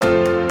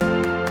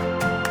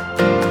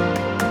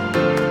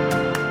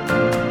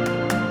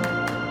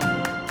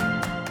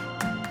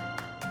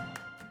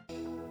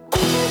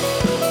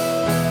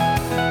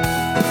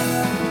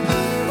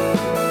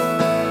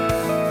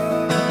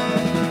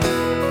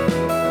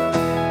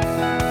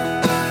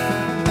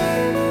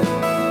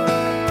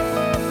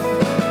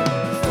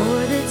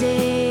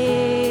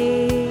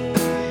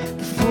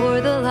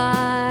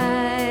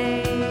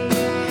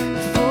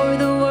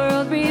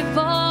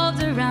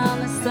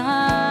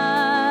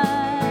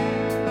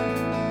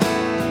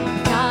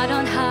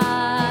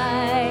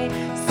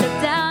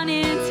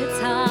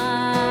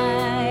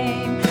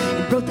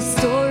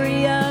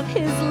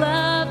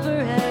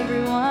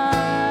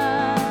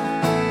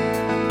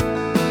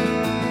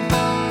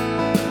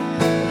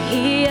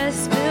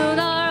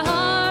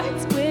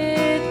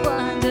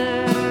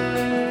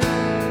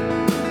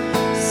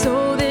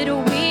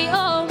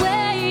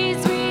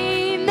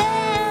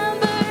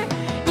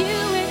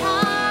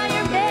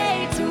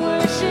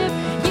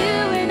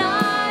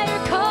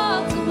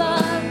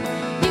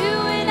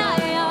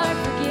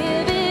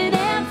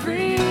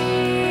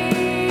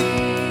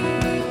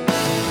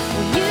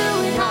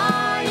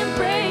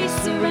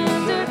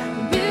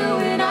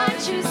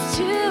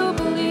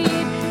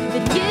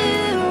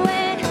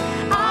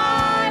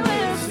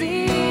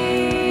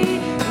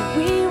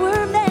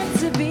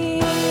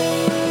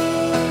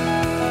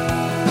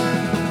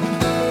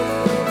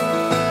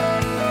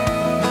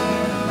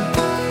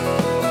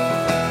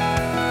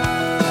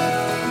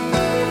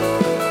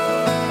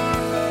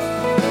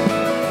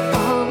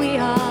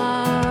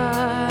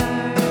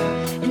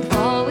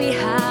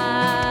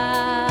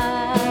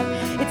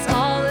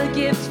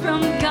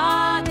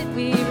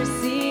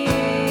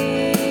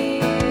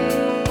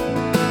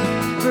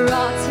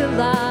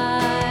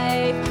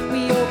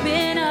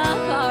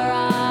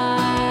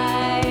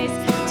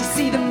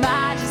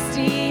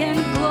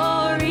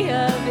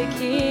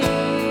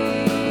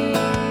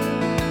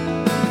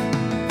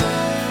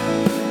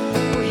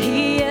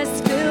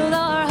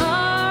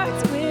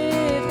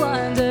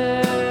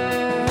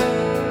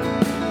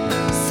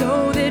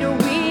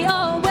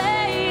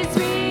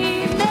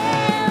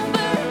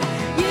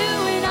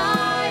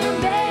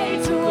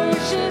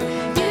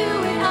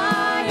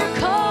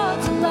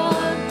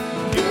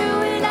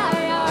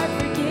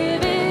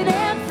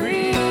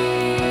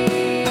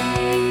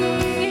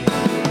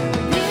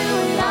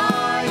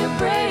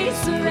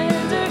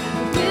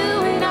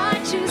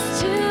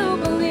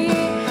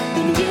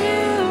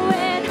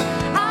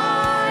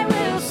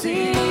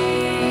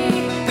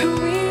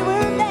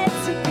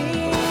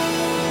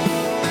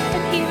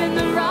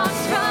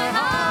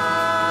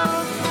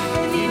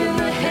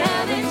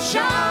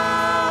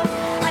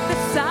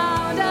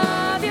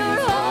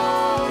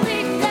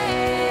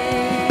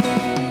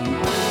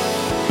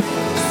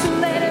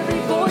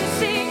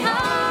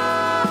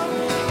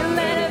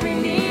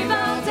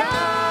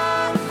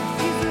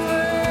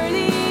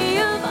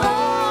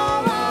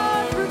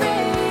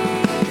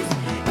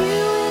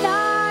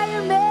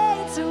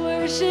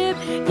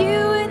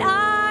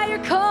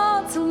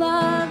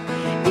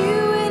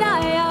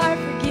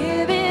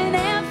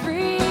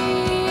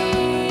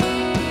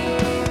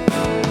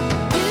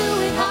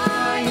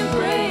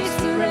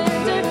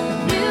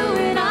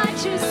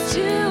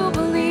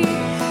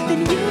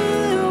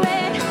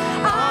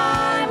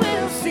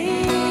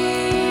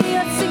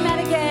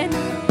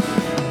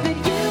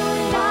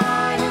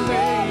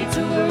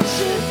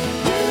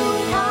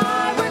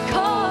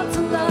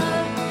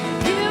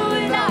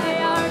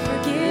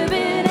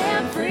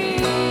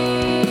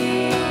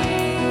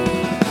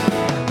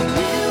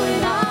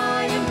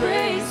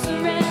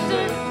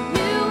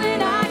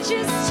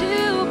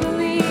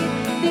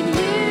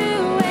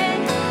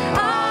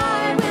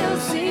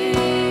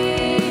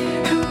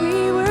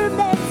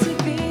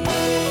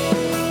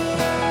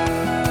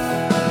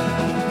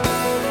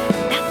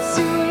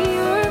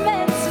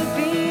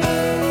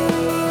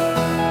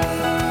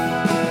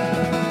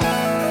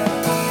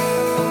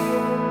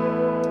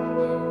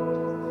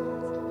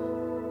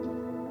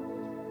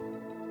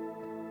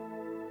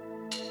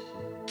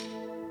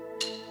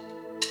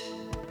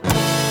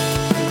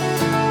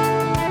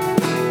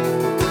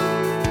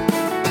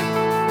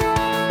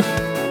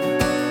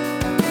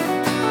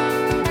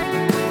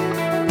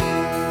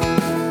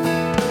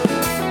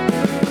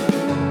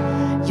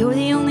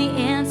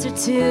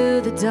into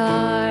the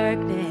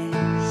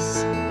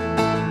darkness.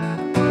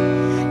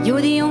 You're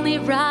the only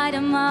right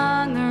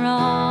among the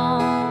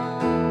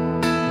wrong.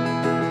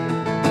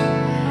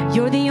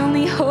 You're the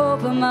only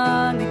hope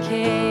among the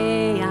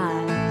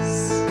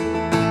chaos.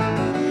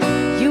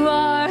 You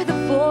are the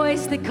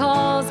voice that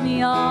calls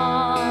me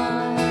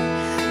on,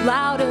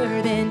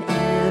 louder than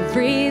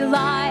every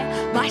lie,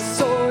 my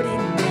sword in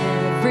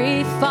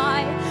every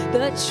fight.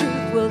 The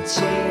truth will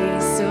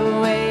chase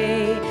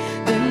away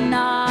the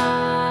night.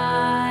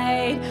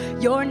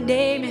 Your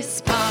name is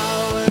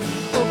power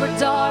over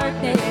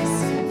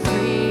darkness,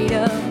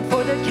 freedom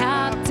for the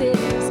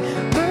captives,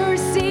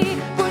 mercy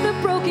for the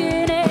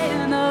broken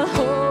and the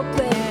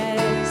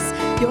hopeless.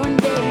 Your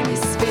name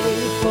is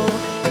faithful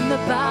in the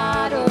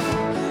battle,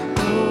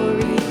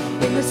 glory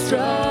in the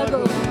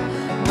struggle.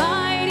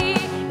 Mighty,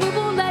 it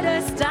won't let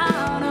us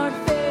down or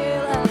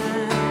fail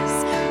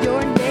us.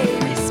 Your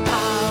name is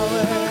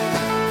power.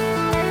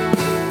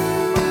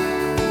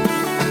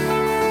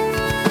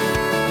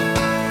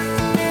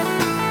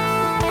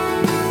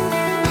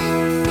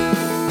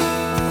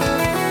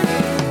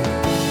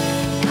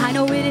 I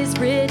know it is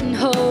written,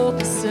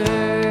 hope is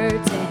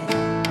certain.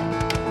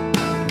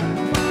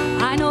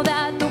 I know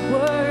that the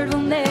word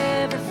will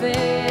never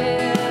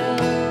fail.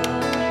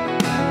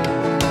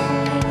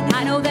 And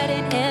I know that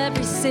in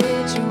every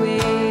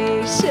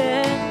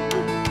situation,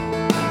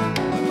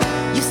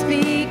 you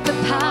speak the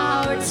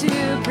power to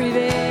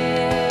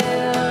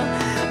prevail.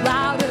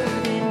 Louder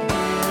than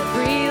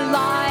every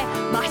lie,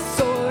 my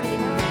sword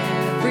in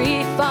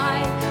every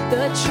fight.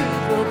 The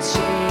truth will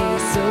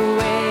chase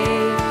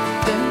away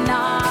the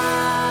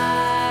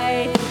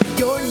night.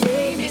 Your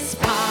name is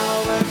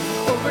power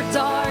over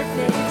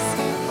darkness,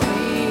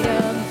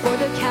 freedom for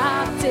the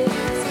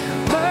captives,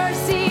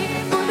 mercy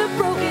for the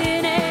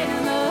broken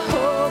and the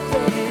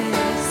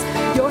hopeless.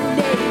 Your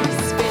name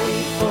is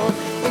faithful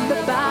in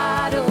the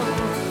battle,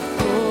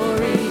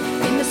 glory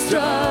in the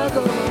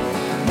struggle.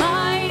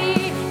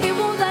 Mighty, it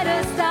won't let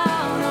us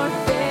down or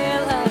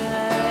fail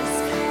us.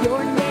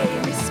 Your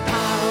name is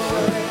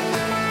power.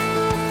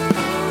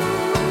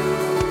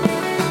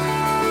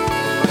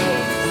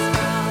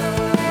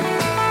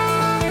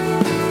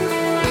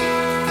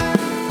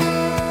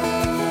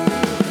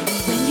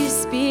 When you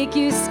speak,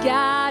 you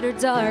scatter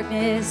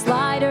darkness.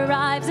 Light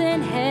arrives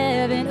and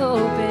heaven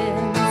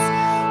opens.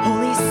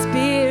 Holy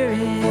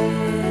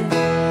Spirit,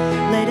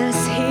 let us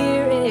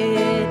hear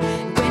it.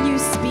 When you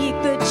speak,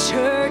 the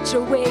church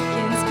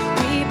awakens.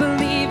 We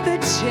believe the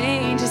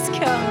change is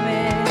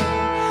coming.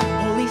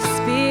 Holy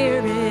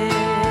Spirit,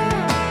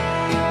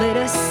 let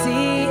us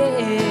see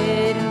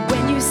it. And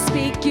when you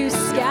speak, you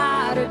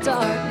scatter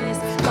darkness.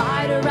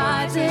 Light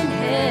arrives and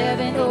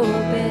heaven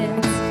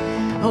opens.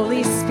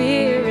 Holy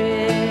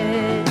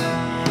Spirit,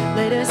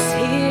 let us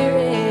hear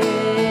it.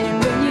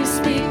 And when you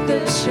speak, the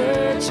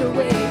church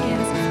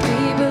awakens.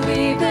 We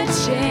believe the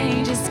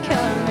change is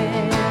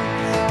coming.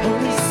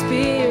 Holy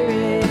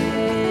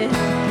Spirit,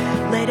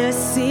 let us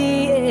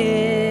see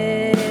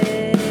it.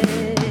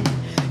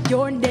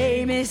 Your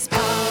name is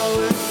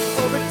power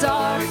over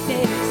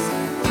darkness,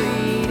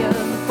 freedom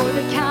for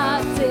the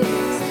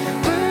captives,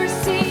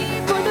 mercy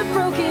for the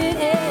broken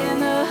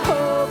and the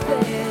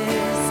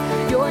hopeless.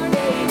 Your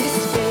name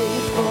is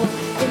faithful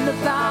in the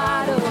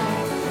battle,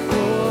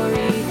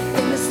 glory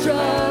in the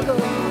struggle.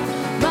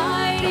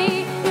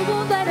 Mighty, it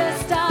won't let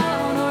us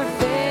down or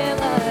fail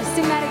us.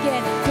 Sing that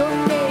again. Your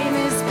name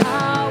is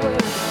power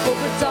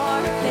over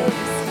darkness,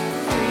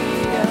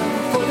 freedom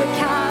for the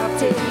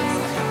captives,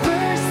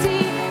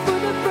 mercy for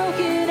the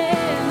broken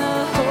and the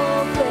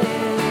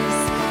hopeless.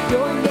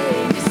 Your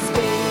name is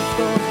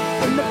faithful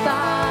in the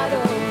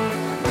battle,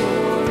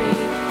 glory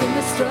in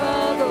the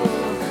struggle.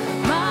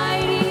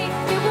 Mighty,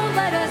 it won't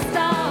let us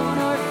down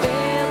or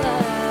fail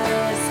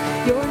us.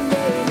 Your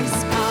name is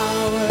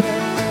power.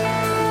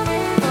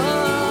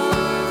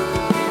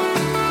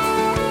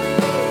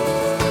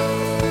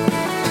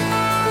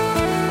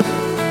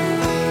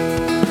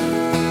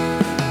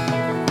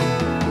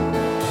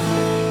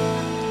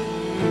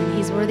 And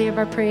He's worthy of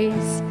our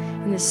praise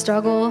in the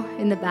struggle,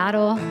 in the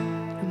battle,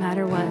 no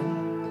matter what.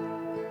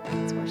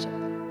 Let's worship.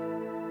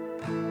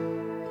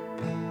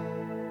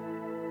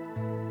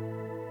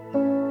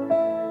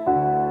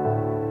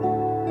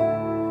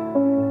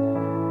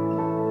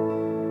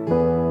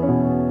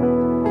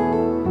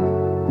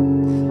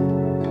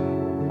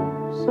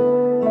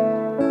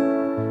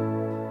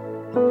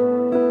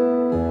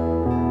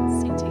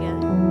 Sing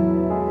together.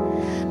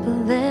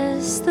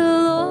 Bless the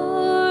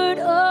Lord,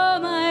 oh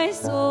my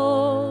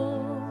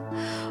soul,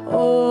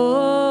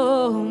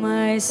 oh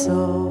my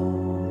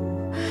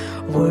soul.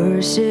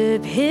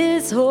 Worship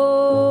His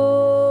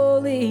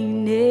holy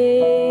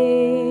name.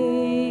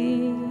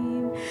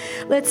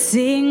 Let's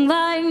sing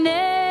like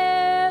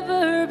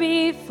never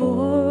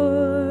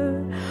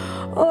before.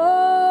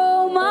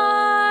 Oh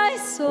my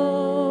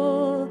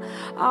soul,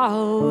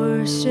 I'll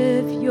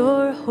worship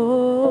your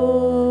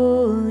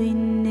holy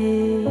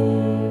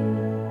name.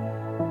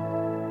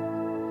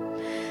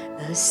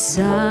 The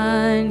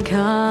sun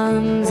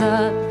comes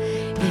up,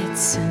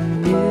 it's a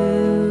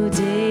new day.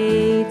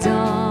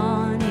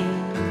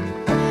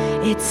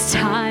 It's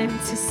time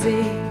to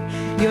sing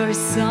your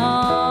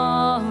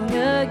song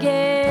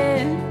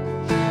again.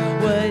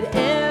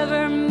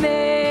 Whatever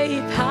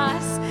may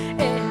pass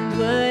and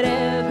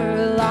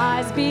whatever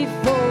lies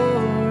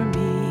before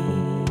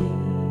me,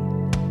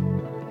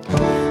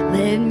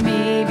 let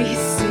me be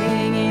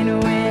singing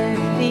when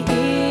the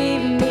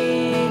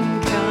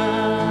evening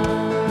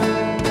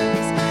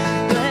comes.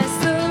 Bless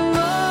the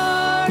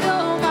Lord,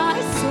 oh my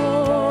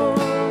soul,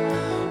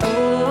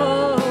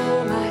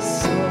 oh my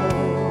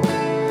soul.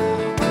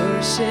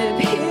 Worship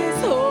His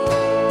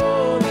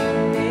holy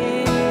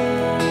name.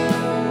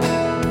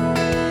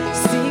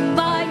 Sing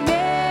like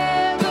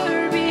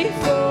never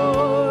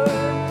before.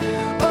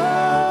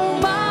 Oh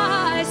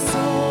my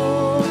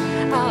soul,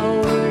 I'll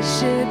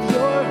worship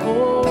Your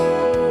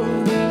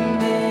holy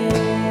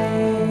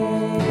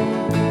name.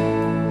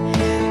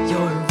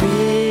 You're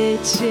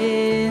rich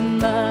in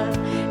love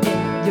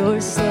and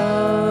You're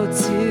slow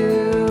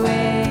to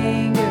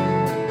anger.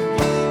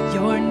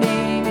 Your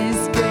name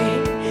is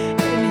great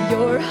and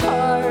Your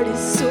heart is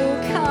so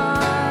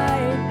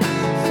kind.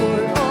 For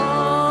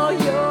all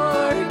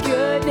Your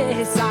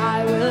goodness,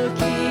 I will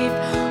keep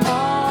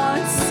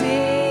on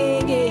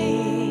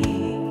singing.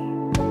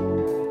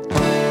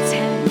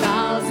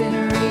 10,000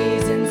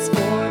 reasons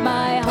for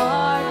my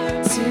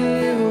heart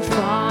to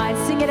find.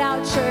 Sing it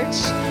out, church.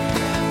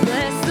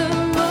 Bless the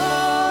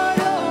Lord,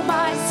 oh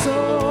my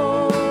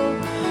soul,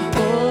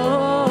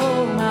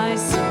 oh my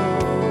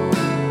soul.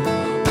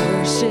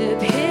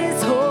 Worship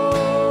His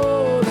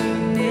holy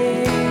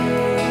name.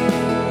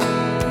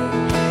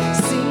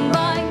 Sing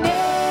like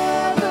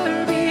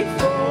never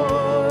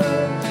before.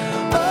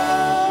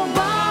 Oh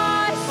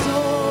my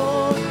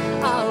soul,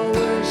 I'll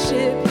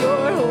worship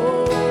Your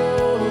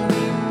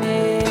holy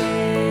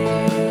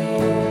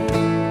name.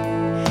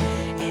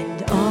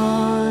 And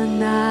on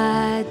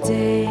that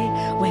day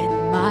when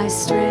my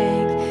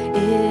strength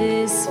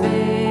is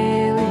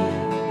failing,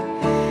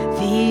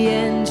 the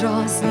end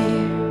draws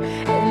near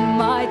and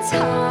my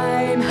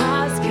time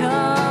has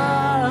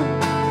come.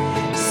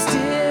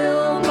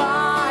 Still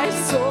my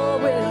soul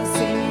will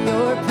sing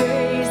Your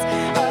praise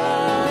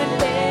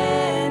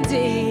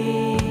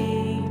unending.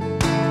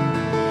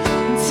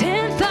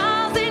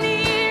 10,000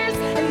 years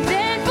and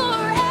then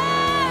forevermore.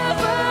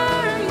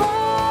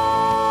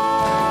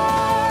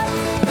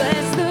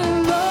 Bless the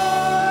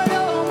Lord,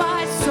 oh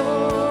my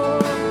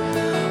soul,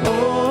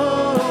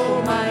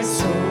 oh my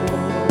soul.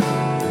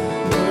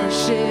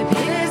 Worship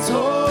His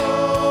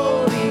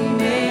holy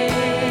name.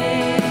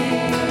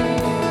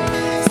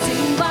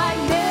 Sing like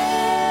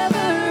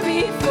never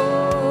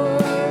before.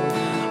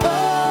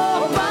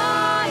 Oh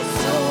my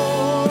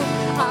soul,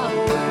 I'll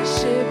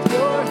worship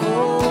Your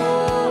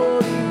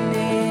holy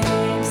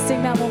name.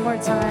 Sing that one more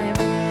time.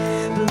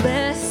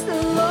 Bless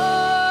the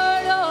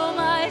Lord, oh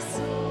my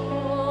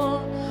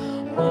soul,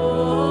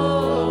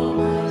 oh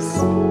my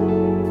soul.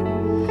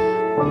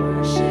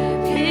 Worship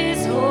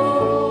His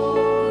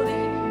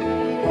holy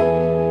name.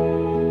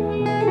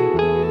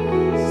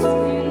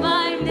 Sing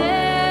like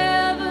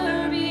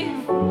never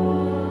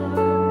before.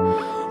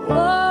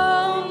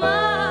 Oh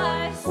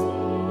my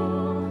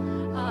soul,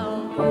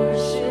 I'll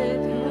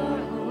worship Your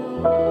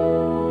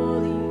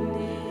holy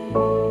name.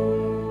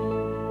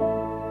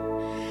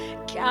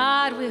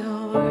 God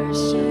will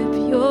worship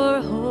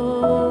Your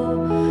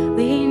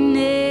holy name.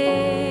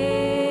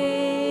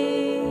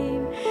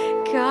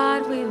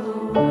 God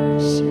will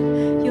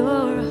worship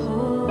Your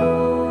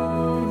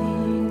holy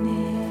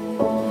name.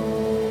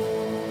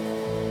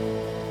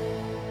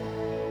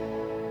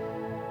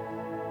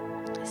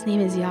 His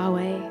name is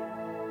Yahweh.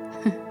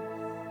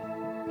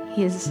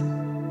 He is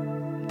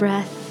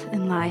breath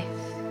and life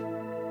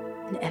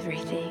and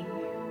everything.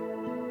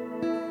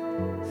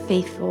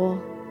 Faithful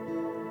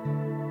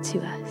to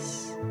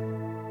us,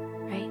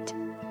 right?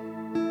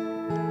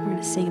 We're going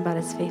to sing about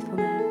His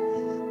faithfulness.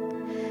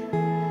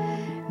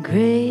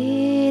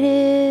 Great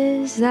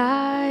is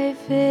Thy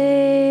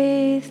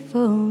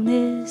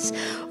faithfulness,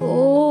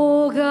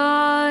 O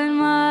God,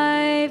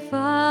 my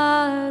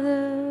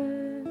Father.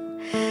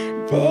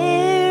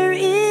 There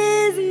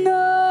is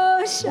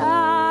no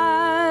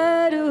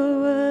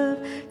shadow of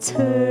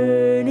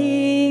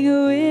turning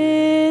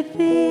with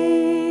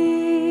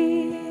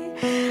Thee.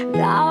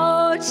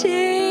 Thou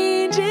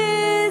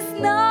changest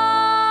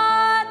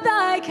not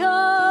Thy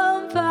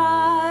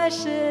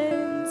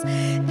compassions,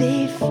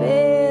 they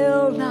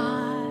fail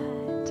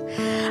not.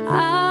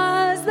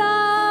 As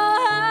Thou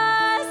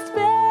hast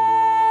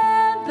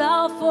been,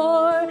 Thou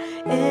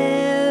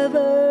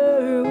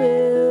forever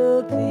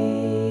wilt be.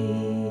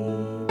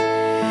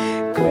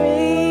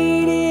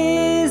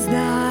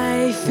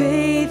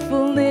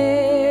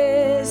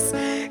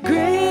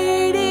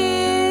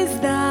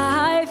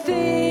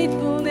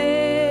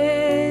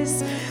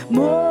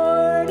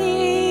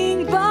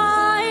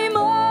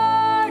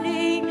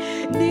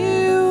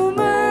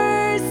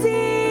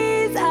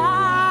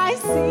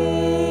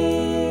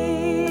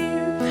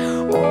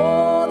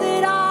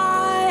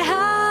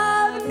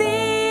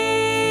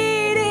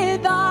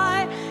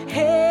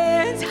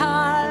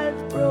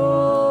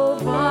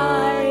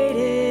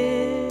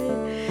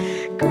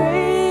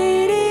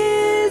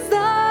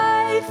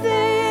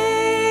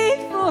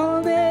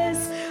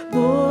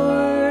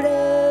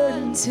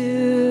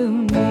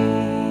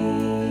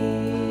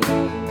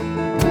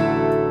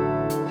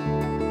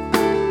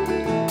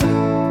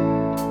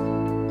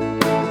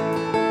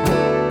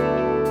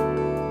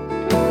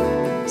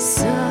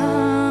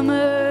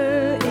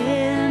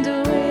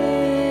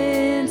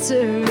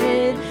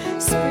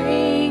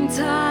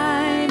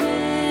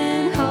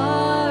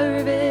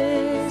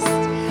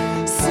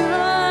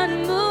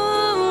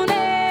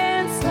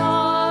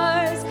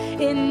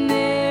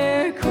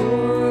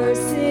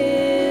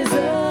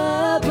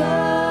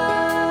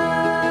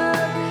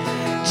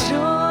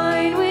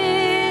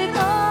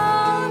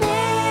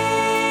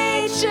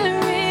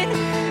 To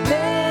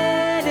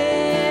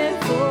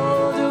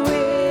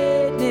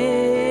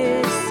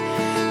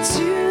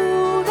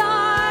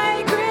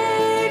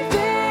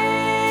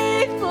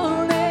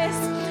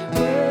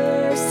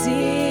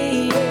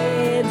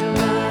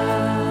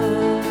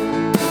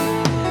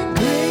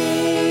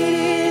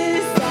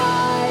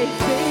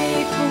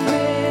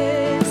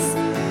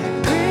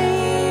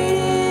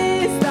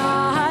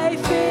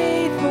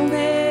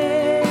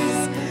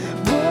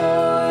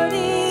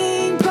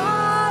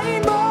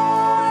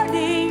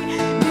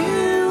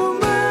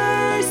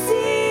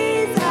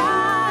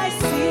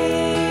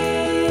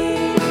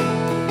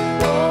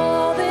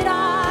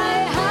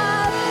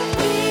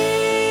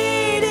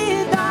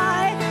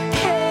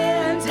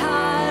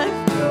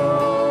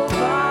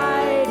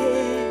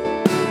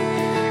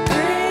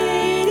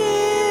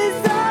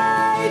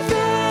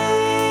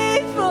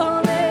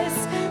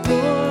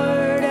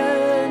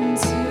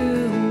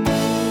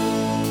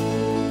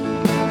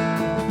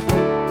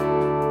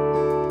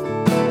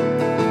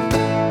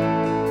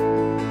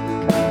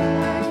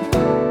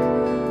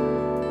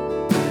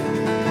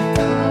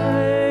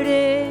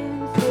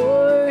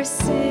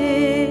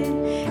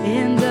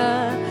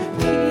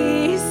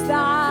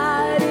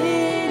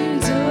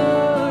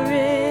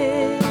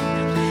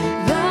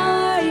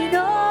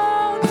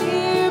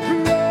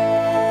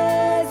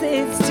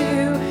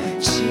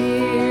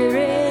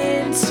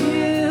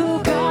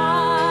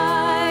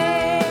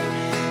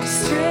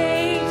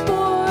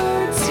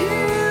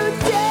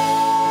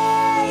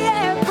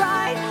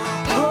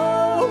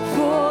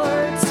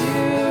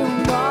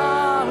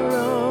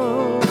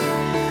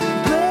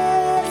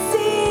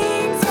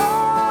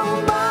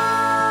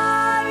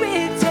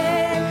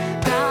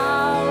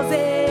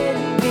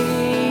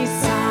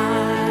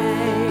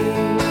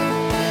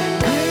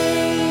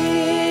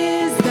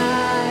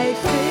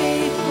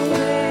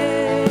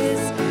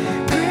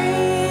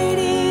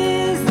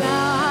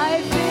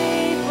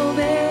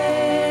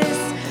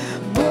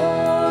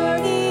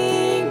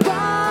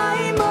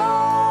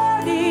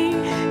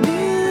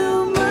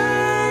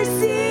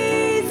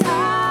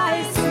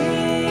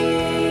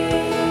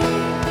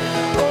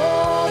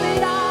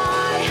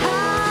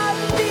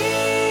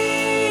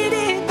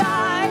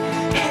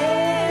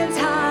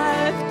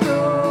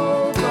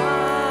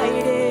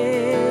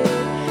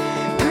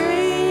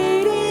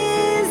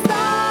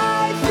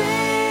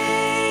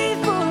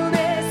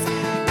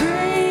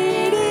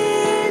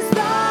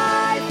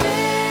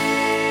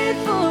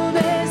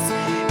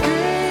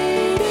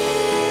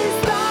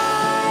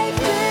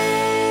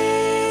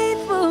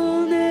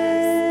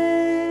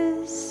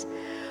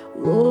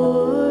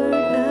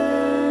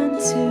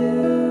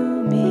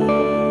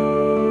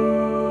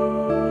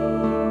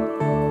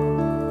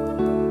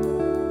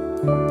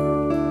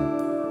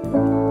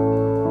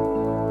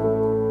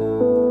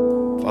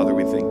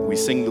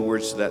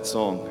that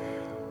song,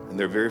 and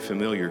they're very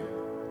familiar.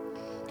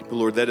 But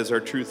Lord, that is our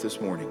truth this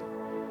morning.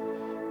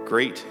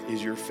 Great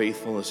is your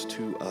faithfulness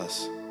to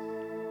us.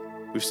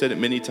 We've said it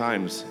many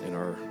times in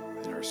our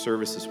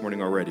service this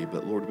morning already,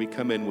 but Lord, we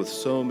come in with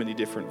so many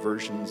different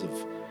versions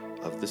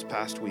of this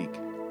past week.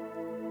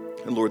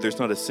 And Lord, there's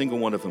not a single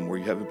one of them where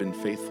you haven't been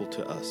faithful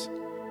to us,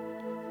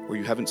 where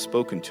you haven't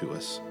spoken to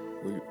us,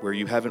 where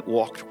you haven't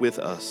walked with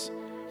us,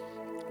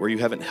 where you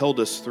haven't held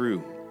us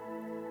through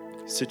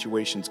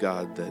situations,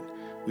 God, that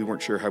we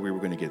weren't sure how we were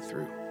going to get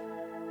through.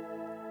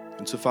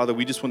 And so, Father,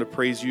 we just want to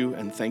praise you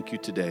and thank you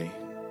today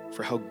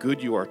for how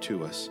good you are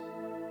to us,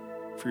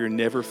 for your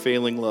never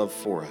failing love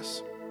for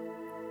us.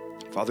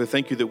 Father,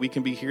 thank you that we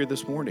can be here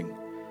this morning,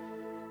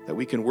 that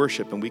we can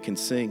worship and we can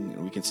sing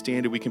and we can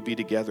stand and we can be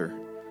together.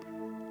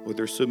 Lord,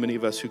 there's so many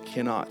of us who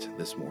cannot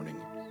this morning.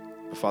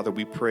 But Father,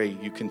 we pray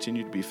you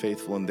continue to be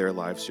faithful in their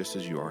lives just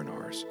as you are in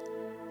ours.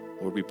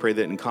 Lord, we pray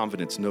that in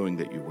confidence, knowing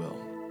that you will.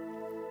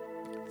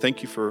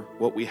 Thank you for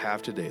what we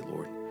have today,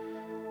 Lord.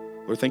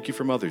 Lord, thank you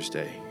for Mother's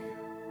Day.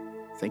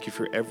 Thank you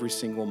for every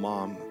single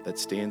mom that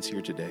stands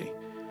here today.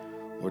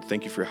 Lord,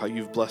 thank you for how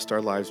you've blessed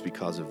our lives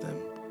because of them.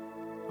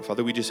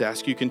 Father, we just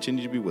ask you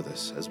continue to be with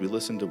us as we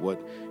listen to what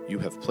you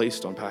have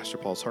placed on Pastor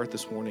Paul's heart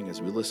this morning,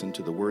 as we listen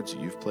to the words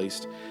that you've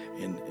placed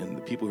in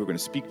the people who are going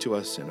to speak to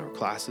us in our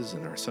classes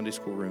and our Sunday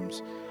school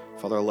rooms.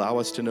 Father, allow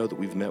us to know that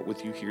we've met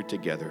with you here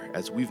together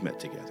as we've met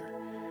together.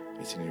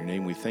 It's in your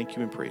name we thank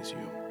you and praise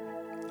you.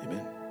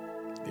 Amen.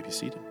 You may be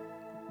seated.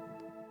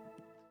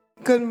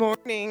 Good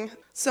morning.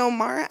 So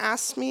Mara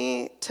asked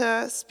me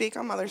to speak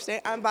on Mother's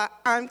Day.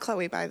 I'm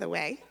Chloe, by the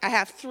way. I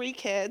have 3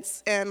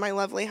 kids and my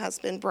lovely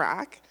husband,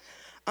 Brock.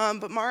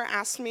 But Mara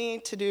asked me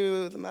to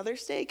do the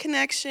Mother's Day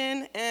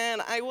connection,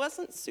 and I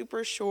wasn't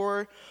super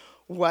sure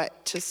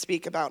what to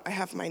speak about. I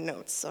have my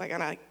notes, so I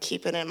gotta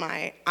keep it in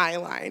my eye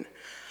line.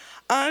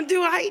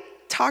 Do I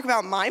talk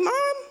about my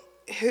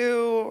mom,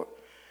 who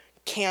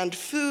canned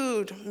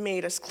food,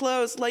 made us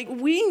clothes? Like,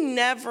 we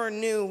never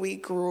knew we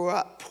grew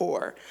up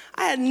poor.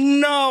 I had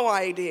no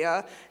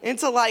idea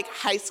until like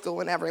high school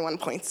when everyone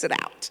points it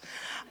out.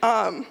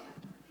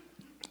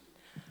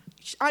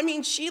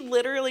 She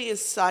literally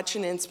is such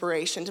an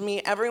inspiration to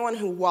me. Everyone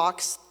who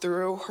walks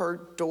through her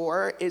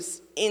door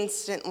is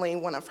instantly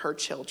one of her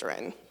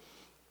children.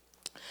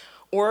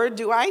 Or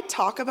do I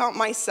talk about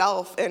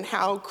myself and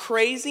how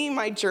crazy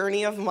my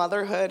journey of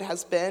motherhood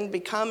has been,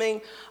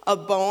 becoming a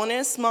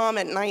bonus mom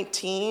at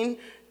 19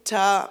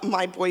 to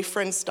my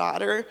boyfriend's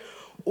daughter,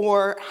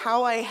 or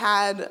how I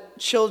had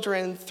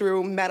children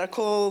through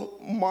medical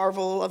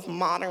marvel of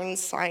modern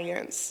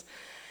science?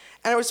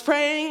 And I was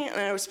praying,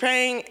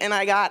 and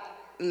I got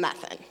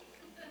nothing.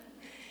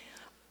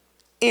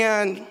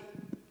 And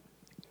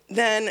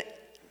then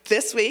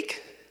this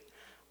week,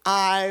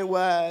 I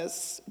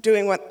was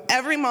doing what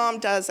every mom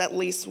does at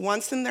least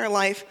once in their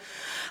life: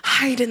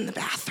 hide in the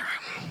bathroom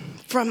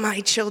from my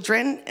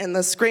children and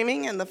the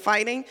screaming and the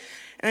fighting.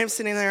 And I'm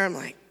sitting there, I'm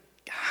like,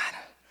 God,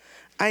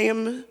 I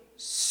am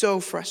so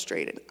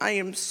frustrated. I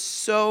am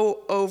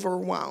so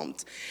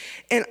overwhelmed.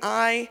 And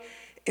I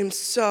am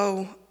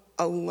so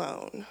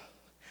alone,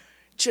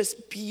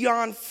 just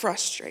beyond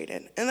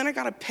frustrated. And then I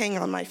got a ping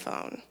on my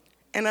phone,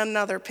 and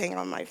another ping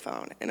on my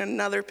phone, and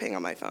another ping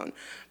on my phone.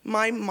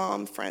 My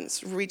mom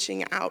friends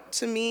reaching out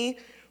to me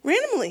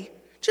randomly,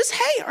 just,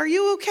 hey, are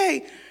you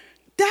okay?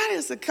 That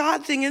is a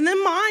God thing. And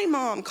then my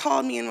mom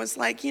called me and was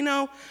like,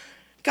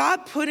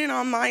 God put it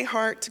on my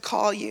heart to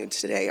call you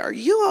today. Are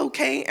you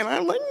okay? And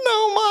I'm like,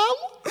 no, Mom.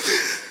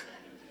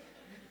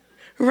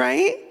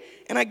 Right?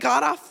 And I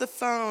got off the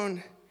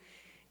phone,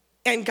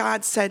 and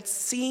God said,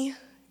 see,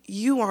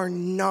 you are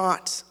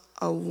not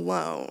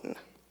alone.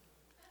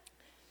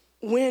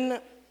 When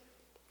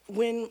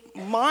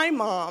my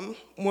mom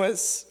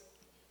was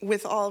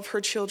with all of her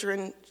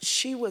children,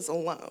 she was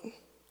alone,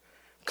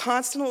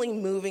 constantly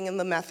moving in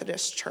the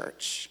Methodist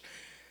church.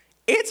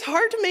 It's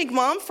hard to make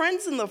mom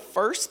friends in the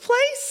first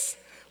place,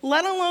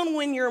 let alone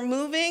when you're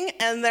moving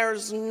and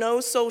there's no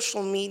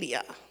social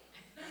media.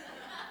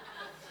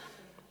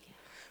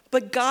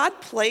 But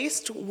God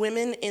placed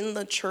women in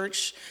the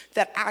church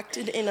that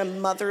acted in a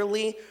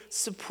motherly,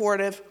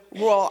 supportive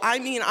role.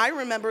 I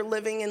remember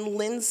living in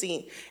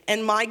Lindsay,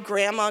 and my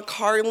grandma,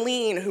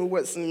 Carlene, who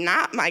was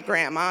not my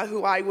grandma,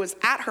 who I was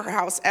at her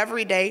house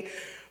every day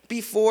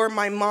before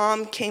my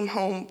mom came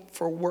home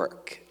for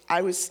work.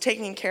 I was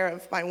taken care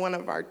of by one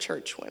of our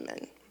church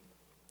women.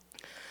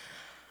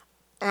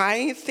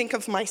 I think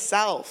of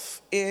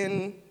myself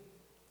in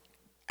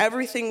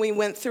everything we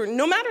went through,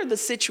 no matter the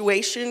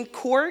situation.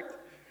 Court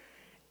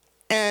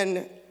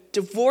and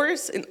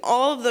divorce and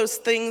all of those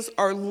things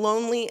are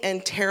lonely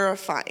and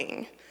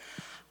terrifying.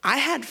 I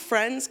had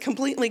friends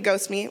completely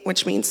ghost me,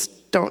 which means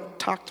don't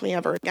talk to me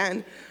ever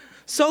again,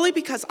 solely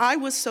because I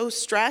was so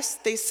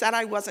stressed. They said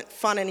I wasn't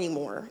fun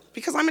anymore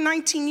because I'm a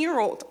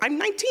 19-year-old. I'm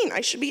 19.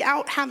 I should be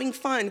out having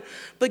fun.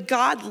 But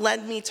God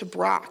led me to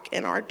Brock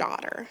and our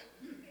daughter.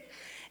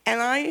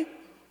 And I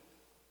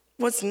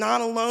was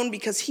not alone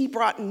because he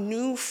brought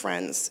new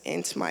friends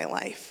into my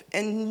life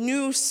and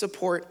new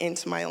support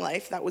into my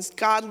life that was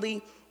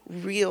godly,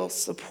 real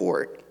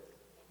support.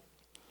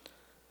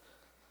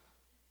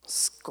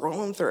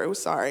 Scrolling through,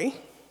 sorry.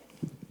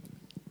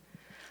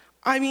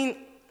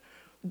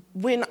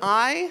 When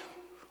I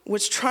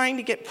was trying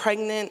to get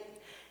pregnant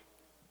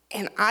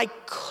and I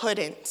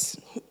couldn't,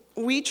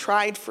 we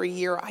tried for a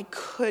year, I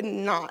could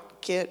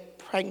not get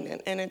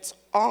pregnant, and it's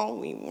all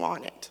we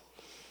wanted.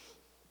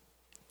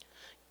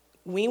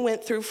 We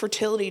went through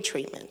fertility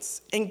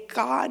treatments, and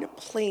God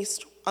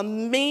placed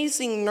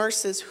amazing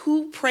nurses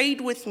who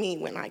prayed with me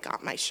when I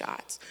got my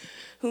shots,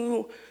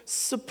 who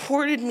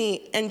supported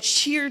me and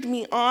cheered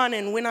me on.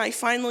 And when I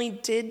finally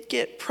did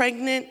get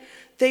pregnant,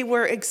 they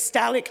were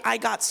ecstatic. I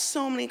got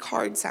so many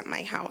cards at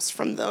my house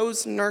from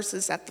those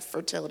nurses at the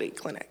fertility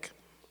clinic.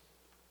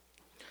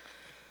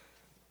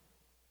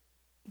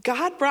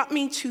 God brought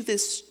me to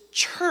this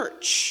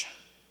church.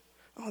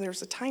 Oh,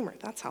 there's a timer.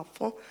 That's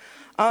helpful.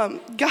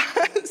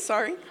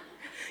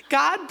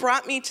 God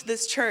brought me to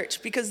this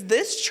church because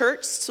this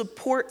church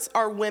supports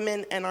our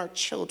women and our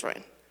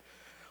children.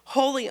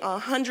 Wholly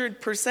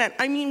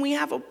 100%. We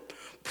have a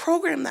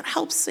program that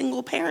helps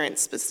single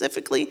parents,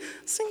 specifically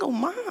single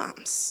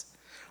moms.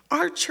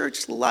 Our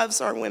church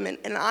loves our women,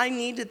 and I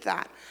needed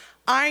that.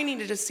 I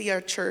needed to see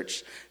a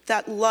church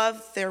that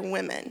loved their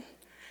women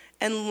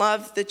and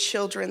loved the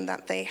children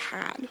that they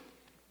had.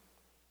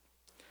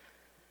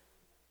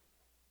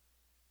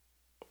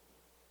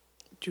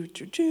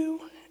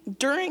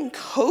 During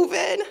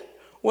COVID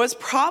was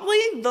probably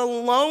the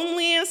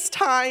loneliest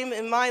time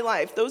in my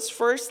life. Those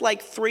first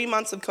 3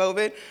 months of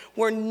COVID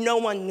where no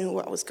one knew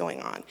what was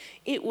going on.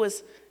 It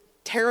was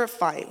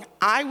terrifying.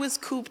 I was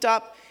cooped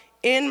up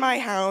in my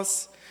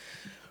house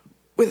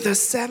with a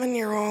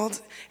 7-year-old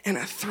and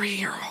a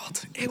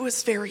 3-year-old. It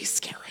was very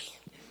scary.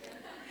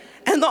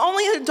 And the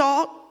only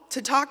adult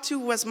to talk to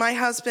was my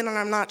husband, and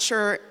I'm not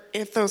sure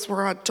if those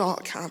were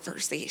adult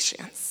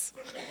conversations.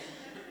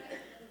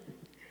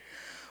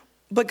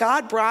 But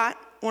God brought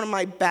one of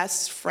my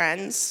best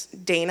friends,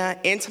 Dana,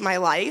 into my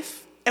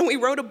life, and we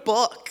wrote a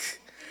book.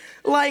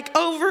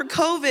 Over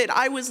COVID,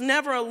 I was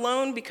never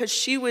alone because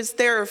she was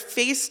there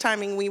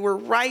FaceTiming. We were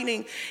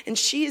writing, and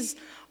she's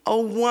a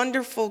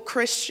wonderful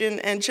Christian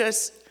and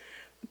just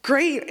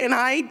great. And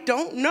I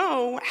don't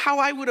know how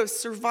I would have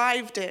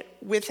survived it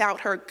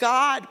without her.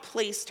 God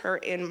placed her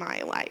in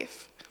my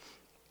life.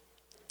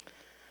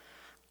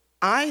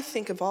 I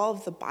think of all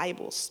of the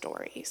Bible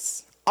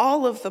stories.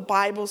 All of the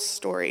Bible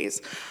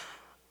stories.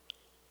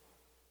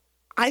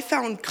 I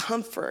found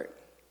comfort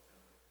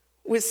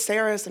with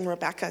Sarah's and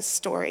Rebecca's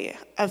story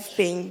of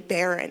being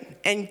barren,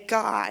 and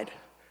God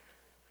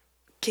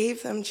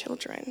gave them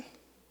children.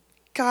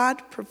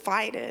 God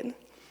provided.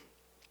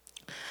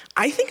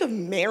 I think of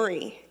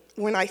Mary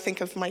when I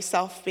think of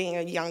myself being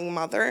a young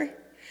mother.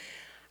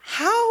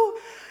 How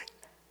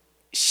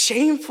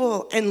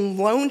shameful and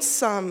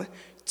lonesome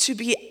to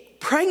be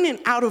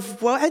pregnant out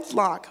of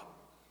wedlock,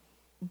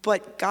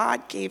 but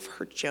God gave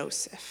her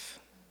Joseph.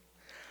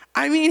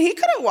 I mean, he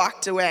could have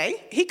walked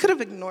away. He could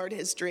have ignored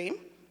his dream.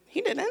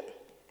 He didn't.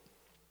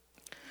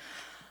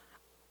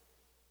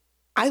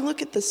 I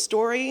look at the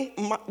story,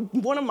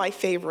 one of my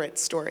favorite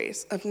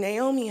stories, of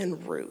Naomi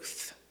and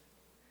Ruth.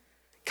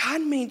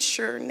 God made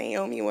sure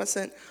Naomi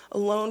wasn't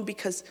alone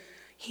because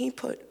he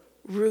put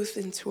Ruth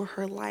into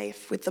her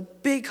life with a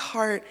big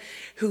heart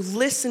who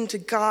listened to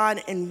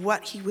God and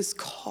what he was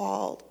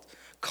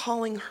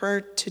calling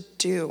her to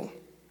do.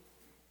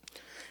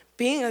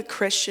 Being a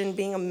Christian,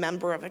 being a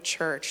member of a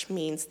church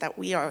means that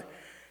we are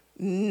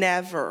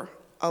never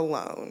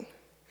alone.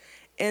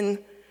 And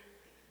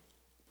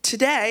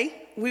today,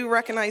 we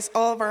recognize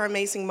all of our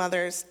amazing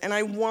mothers, and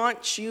I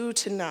want you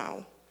to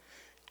know,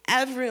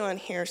 everyone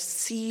here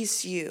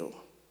sees you.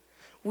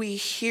 We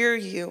hear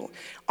you,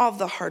 all of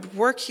the hard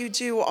work you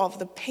do, all of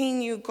the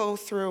pain you go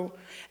through,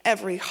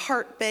 every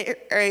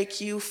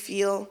heartbreak you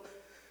feel.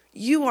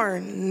 You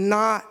are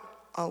not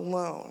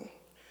alone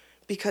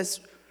because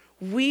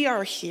we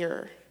are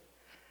here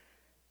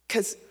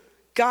because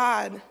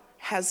God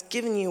has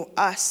given you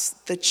us,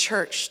 the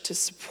church, to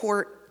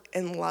support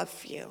and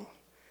love you.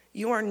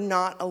 You are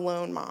not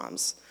alone,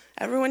 moms.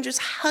 Everyone just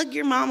hug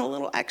your mom a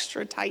little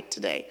extra tight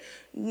today,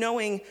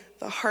 knowing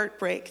the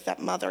heartbreak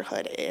that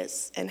motherhood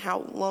is and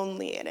how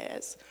lonely it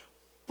is.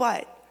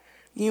 But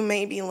you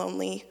may be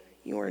lonely.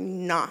 You are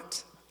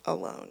not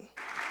alone.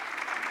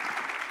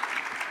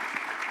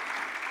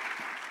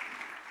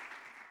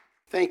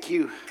 Thank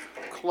you,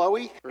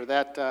 Chloe, for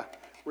that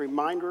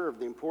reminder of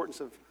the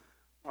importance of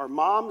our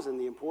moms and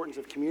the importance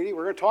of community.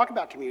 We're going to talk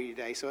about community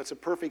today, so it's a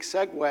perfect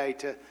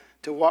segue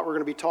to what we're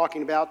going to be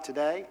talking about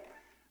today.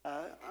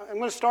 I'm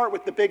going to start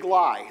with the big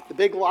lie. The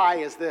big lie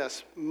is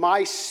this: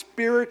 my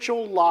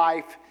spiritual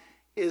life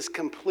is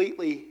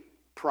completely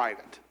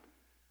private.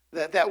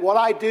 That what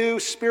I do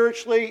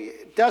spiritually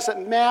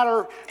doesn't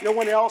matter. No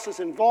one else is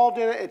involved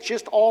in it. It's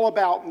just all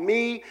about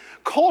me.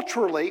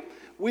 Culturally,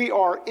 we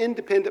are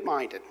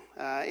independent-minded.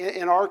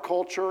 In our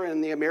culture,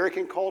 in the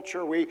American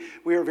culture, we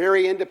are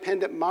very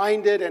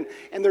independent-minded,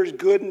 and there's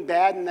good and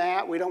bad in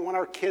that. We don't want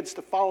our kids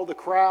to follow the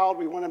crowd.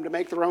 We want them to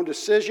make their own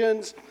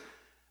decisions.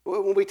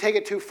 When we take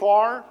it too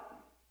far,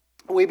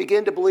 we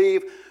begin to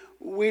believe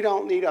we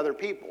don't need other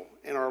people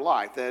in our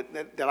life,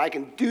 that I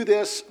can do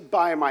this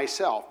by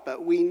myself,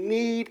 but we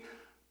need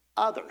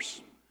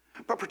others.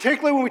 But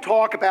particularly when we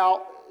talk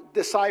about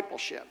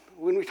discipleship,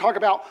 when we talk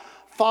about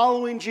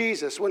following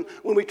Jesus, when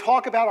we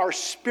talk about our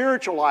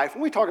spiritual life,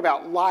 when we talk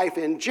about life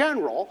in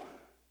general,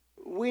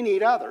 we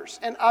need others,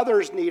 and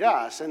others need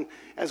us. And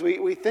as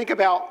we think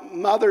about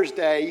Mother's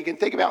Day, you can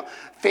think about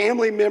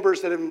family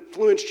members that have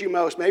influenced you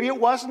most. Maybe it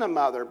wasn't a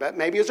mother, but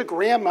maybe it's a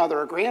grandmother,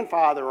 or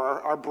grandfather,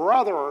 or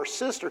brother, or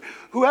sister,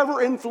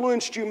 whoever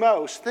influenced you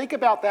most. Think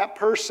about that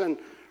person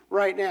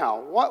right now.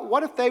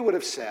 What if they would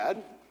have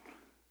said,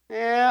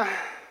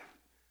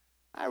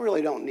 I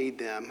really don't need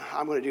them.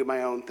 I'm going to do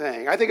my own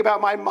thing. I think about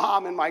my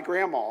mom and my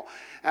grandma,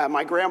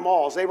 my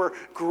grandmas. They were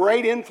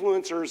great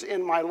influencers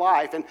in my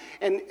life.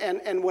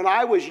 And when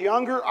I was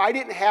younger, I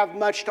didn't have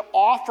much to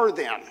offer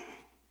them.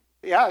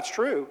 Yeah, it's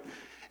true.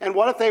 And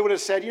what if they would have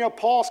said,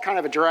 Paul's kind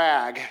of a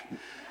drag.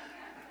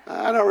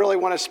 I don't really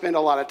want to spend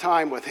a lot of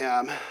time with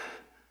him.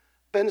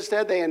 But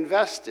instead, they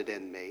invested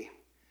in me.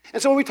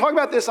 And so when we talk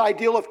about this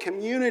ideal of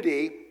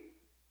community,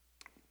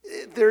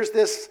 there's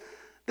this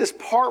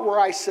part where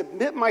I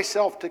submit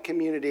myself to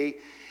community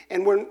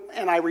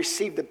and I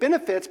receive the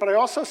benefits, but I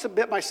also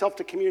submit myself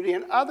to community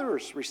and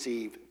others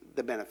receive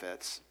the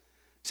benefits.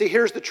 See,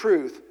 here's the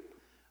truth.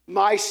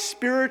 My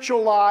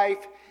spiritual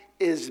life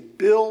is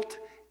built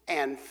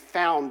and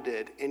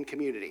founded in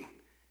community.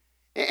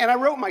 And I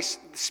wrote my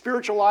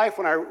spiritual life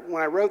when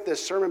I wrote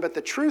this sermon, but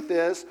the truth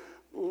is,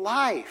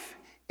 life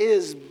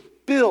is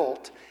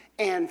built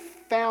and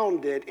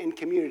founded in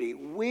community.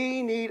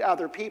 We need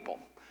other people.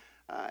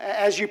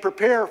 As you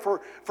prepare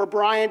for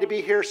Brian to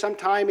be here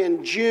sometime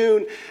in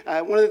June,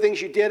 one of the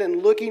things you did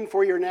in looking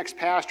for your next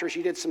pastor is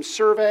you did some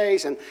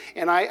surveys, and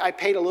I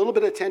paid a little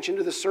bit of attention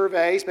to the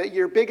surveys, but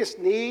your biggest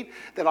need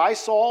that I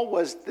saw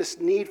was this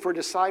need for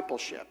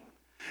discipleship.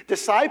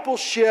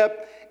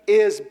 Discipleship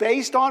is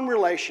based on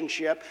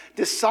relationship.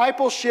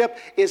 Discipleship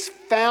is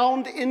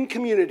found in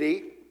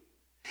community.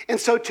 And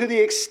so to the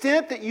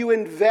extent that you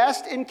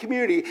invest in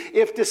community,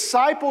 if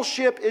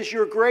discipleship is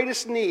your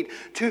greatest need,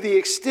 to the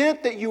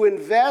extent that you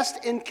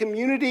invest in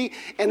community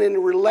and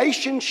in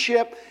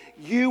relationship,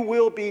 you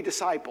will be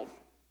discipled.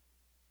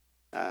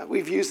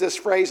 We've used this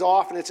phrase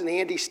often. It's an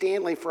Andy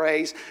Stanley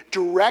phrase.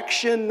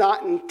 Direction,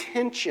 not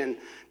intention,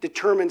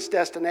 determines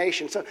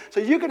destination. So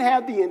you can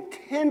have the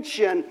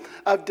intention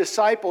of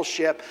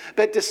discipleship,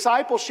 but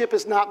discipleship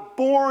is not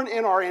born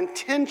in our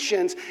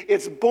intentions.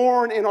 It's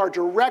born in our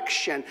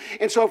direction.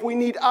 And so if we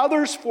need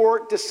others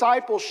for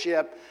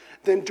discipleship,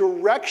 then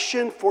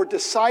direction for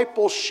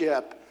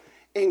discipleship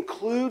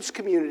includes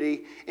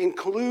community,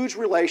 includes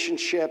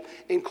relationship,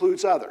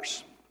 includes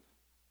others.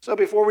 So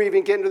before we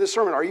even get into the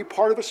sermon, are you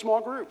part of a small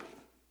group?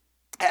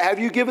 Have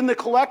you given the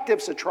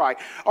collectives a try?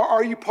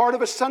 Are you part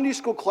of a Sunday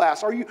school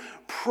class? Are you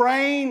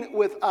praying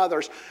with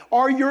others?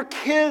 Are your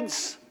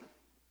kids,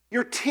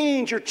 your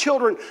teens, your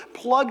children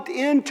plugged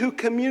into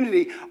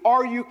community?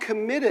 Are you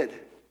committed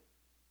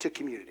to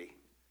community?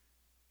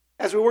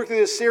 As we work through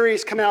this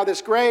series, Coming Out of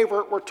This Grave,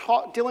 we're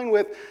dealing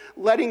with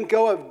letting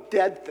go of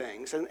dead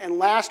things. And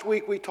last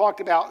week we talked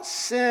about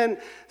sin,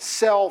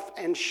 self,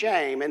 and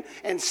shame.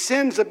 And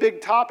sin's a big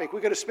topic.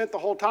 We could have spent the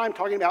whole time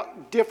talking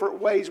about different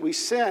ways we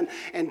sin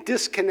and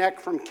disconnect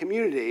from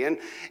community. And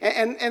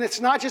it's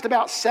not just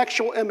about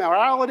sexual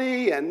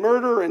immorality and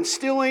murder and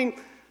stealing,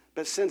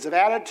 but sins of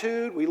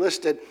attitude. We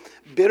listed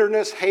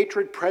bitterness,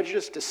 hatred,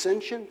 prejudice,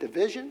 dissension,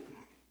 division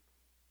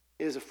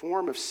is a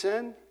form of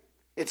sin.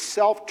 It's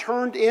self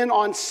turned in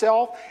on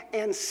self,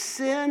 and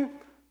sin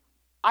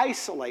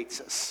isolates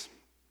us.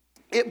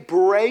 It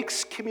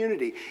breaks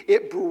community.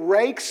 It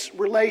breaks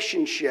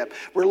relationship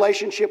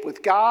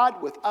with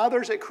God, with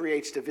others. It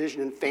creates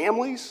division in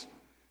families.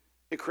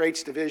 It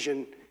creates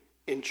division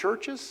in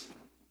churches.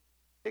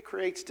 It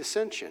creates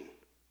dissension.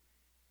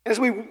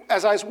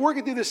 As I was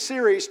working through this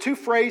series, two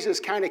phrases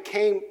kind of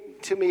came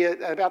to me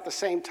at about the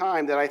same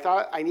time that I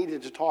thought I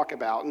needed to talk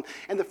about.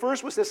 And the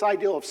first was this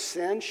idea of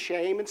sin,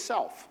 shame, and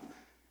self.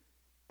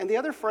 And the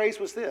other phrase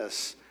was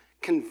this: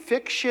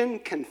 conviction,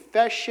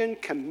 confession,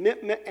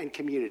 commitment, and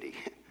community.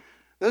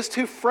 Those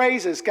two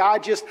phrases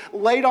God just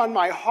laid on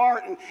my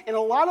heart. And in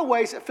a lot of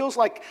ways, it feels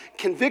like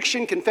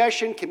conviction,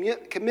 confession,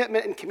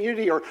 commitment, and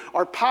community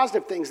are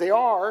positive things. They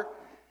are.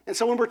 And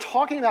so when we're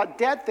talking about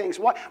dead things,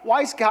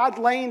 why is God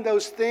laying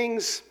those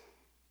things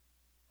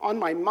on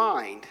my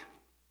mind?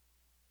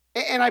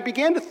 And I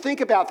began to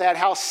think about that,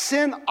 how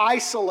sin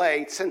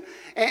isolates. And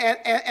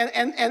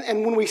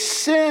when we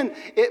sin,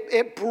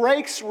 it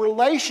breaks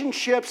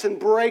relationships and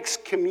breaks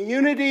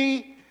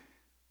community.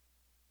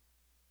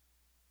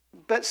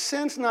 But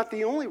sin's not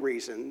the only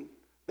reason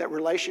that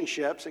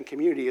relationships and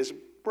community is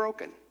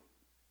broken.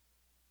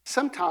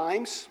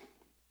 Sometimes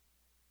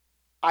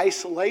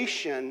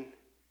isolation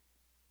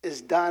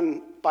is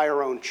done by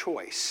our own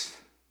choice.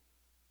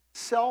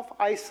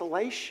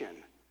 Self-isolation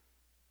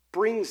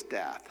brings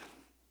death.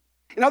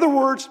 In other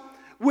words,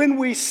 when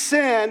we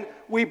sin,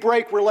 we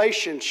break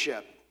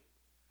relationship.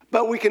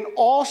 But we can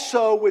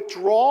also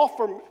withdraw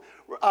from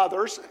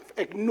others,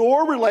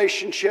 ignore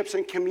relationships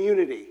and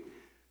community.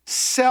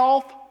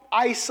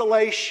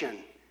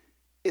 Self-isolation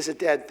is a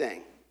dead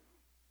thing.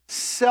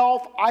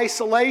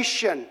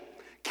 Self-isolation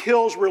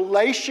kills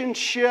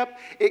relationship.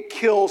 It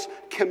kills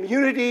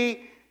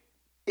community.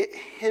 It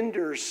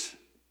hinders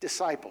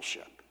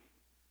discipleship.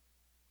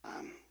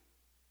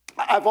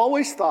 I've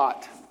always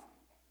thought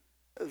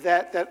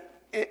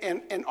that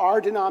in our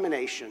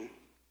denomination,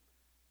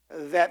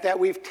 that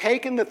we've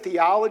taken the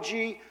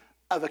theology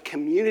of a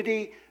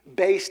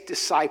community-based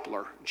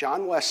discipler,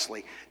 John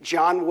Wesley.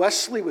 John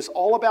Wesley was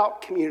all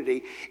about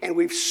community, and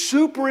we've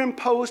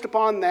superimposed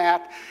upon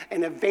that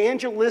an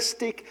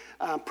evangelistic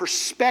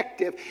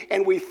perspective,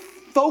 and we've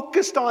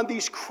focused on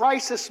these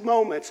crisis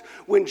moments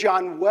when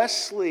John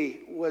Wesley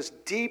was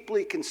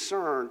deeply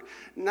concerned,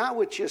 not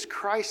with just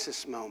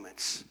crisis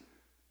moments,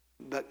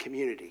 but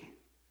community.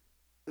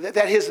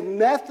 That his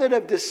method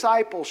of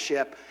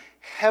discipleship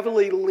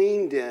heavily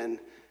leaned in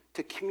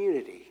to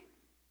community.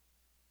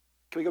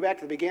 Can we go back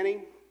to the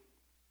beginning?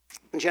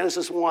 In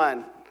Genesis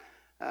 1,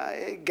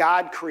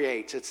 God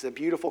creates. It's a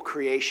beautiful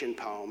creation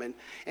poem.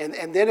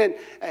 And then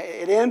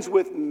it ends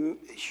with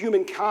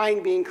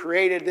humankind being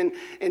created. Then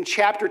in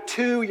chapter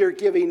 2, you're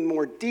giving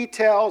more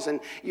details, and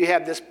you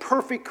have this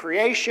perfect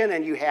creation,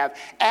 and you have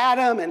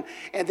Adam. And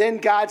then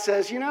God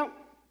says,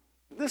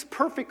 this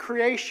perfect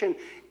creation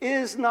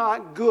is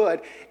not good.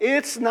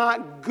 It's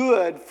not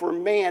good for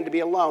man to be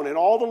alone. And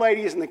all the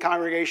ladies in the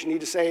congregation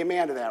need to say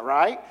amen to that,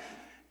 right?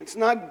 It's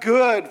not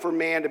good for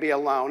man to be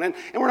alone. And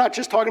we're not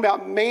just talking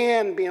about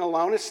man being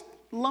alone. It's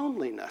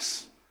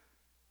loneliness.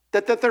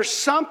 That there's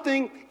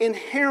something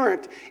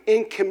inherent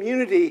in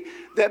community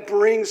that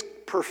brings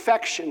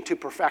perfection to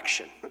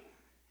perfection.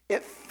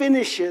 It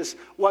finishes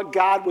what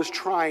God was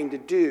trying to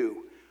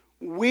do.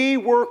 We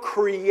were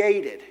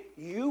created.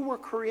 You were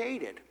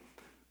created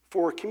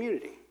for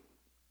community.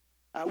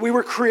 We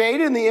were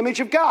created in the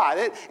image of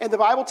God. And the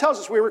Bible tells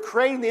us we were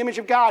created in the image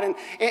of God.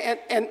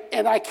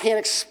 And I can't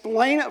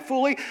explain it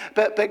fully,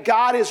 but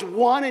God is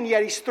one and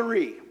yet he's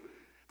three.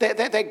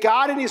 That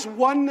God in his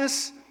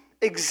oneness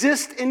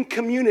exists in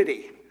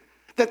community.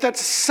 That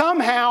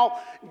somehow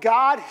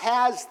God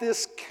has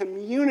this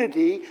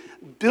community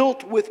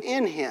built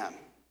within him.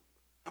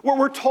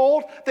 We're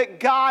told that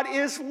God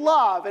is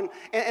love,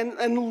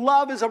 and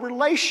love is a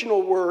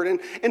relational word.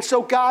 And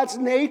so God's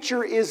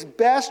nature is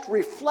best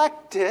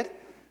reflected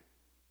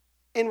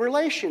in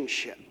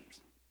relationships.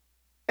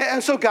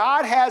 And so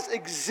God has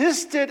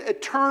existed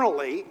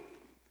eternally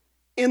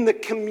in the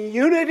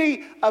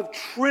community of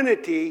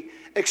Trinity,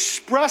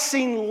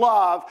 expressing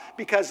love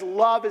because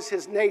love is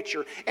his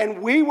nature.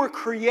 And we were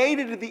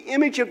created in the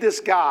image of this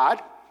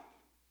God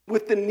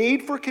with the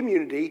need for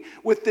community,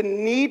 with the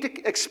need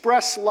to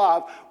express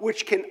love,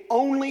 which can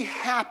only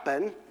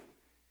happen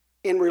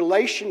in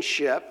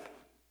relationship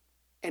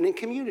and in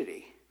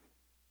community.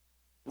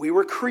 We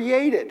were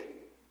created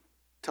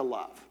to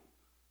love.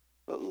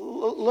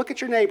 Look at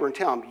your neighbor and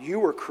tell him, you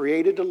were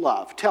created to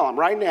love. Tell him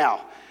right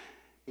now,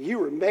 you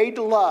were made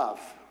to love.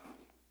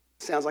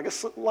 Sounds like an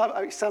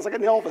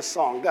Elvis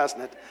song,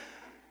 doesn't it?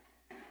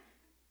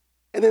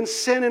 And then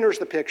sin enters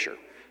the picture.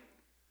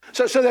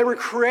 So they were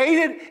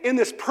created in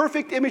this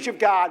perfect image of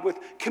God with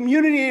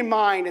community in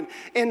mind,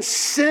 and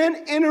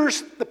sin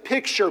enters the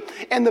picture.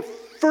 And the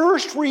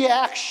first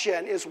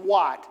reaction is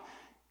what?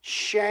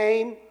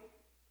 Shame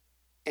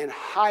and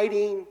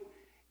hiding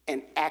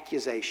and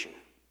accusation.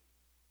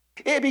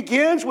 It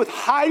begins with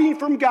hiding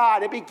from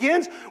God. It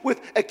begins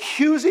with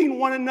accusing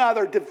one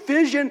another,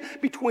 division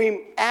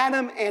between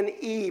Adam and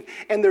Eve.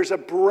 And there's a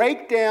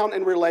breakdown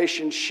in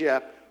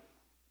relationship,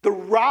 the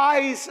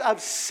rise of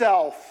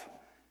self,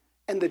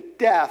 and the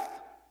death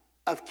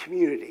of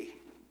community.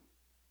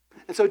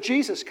 And so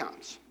Jesus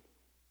comes.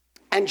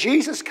 And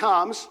Jesus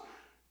comes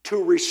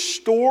to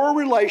restore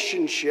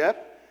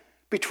relationship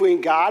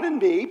between God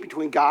and me,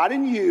 between God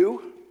and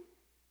you,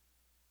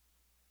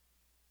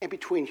 and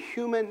between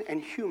human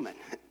and human.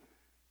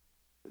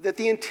 That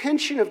the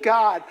intention of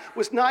God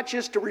was not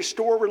just to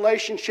restore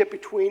relationship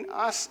between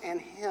us and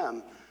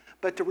him,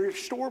 but to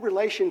restore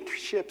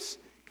relationships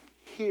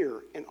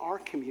here in our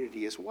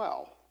community as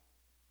well.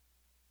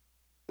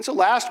 And so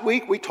last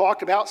week we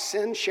talked about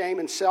sin, shame,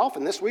 and self,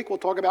 and this week we'll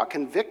talk about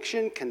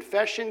conviction,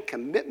 confession,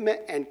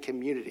 commitment, and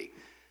community.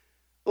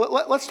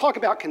 Let's talk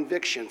about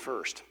conviction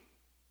first.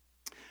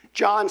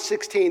 John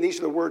 16, these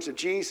are the words of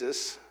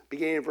Jesus.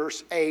 Beginning in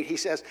verse 8, he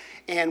says,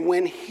 and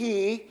when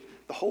he,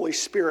 the Holy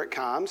Spirit,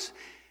 comes,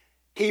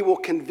 he will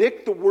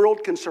convict the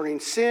world concerning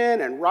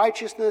sin and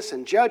righteousness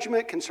and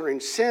judgment, concerning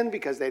sin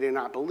because they do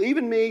not believe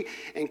in me,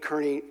 and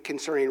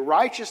concerning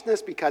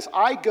righteousness because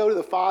I go to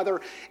the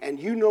Father and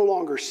you no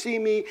longer see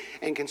me,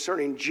 and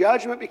concerning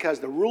judgment because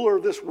the ruler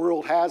of this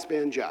world has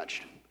been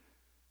judged.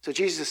 So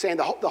Jesus is saying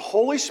the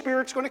Holy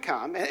Spirit's going to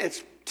come, and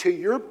it's to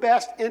your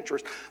best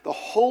interest. The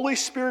Holy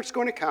Spirit's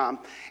going to come,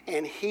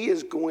 and he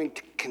is going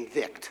to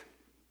convict.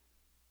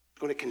 He's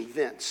going to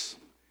convince.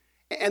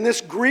 And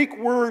this Greek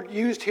word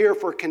used here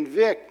for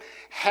convict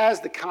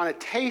has the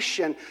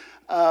connotation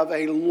of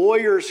a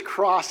lawyer's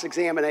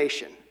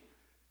cross-examination.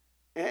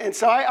 And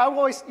so I've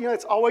always,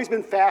 it's always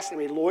been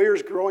fascinating.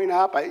 Lawyers growing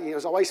up, I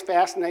was always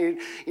fascinated,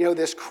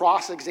 this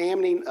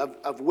cross-examining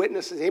of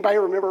witnesses. Anybody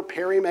remember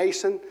Perry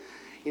Mason?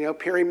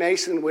 Perry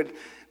Mason would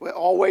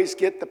always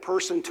get the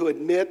person to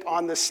admit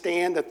on the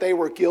stand that they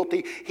were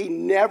guilty. He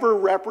never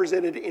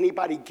represented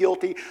anybody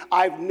guilty.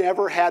 I've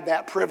never had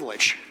that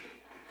privilege.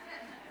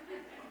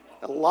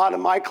 A lot of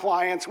my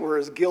clients were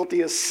as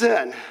guilty as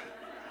sin.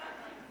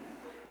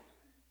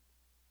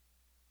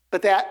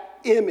 But that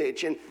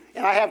image, and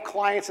I have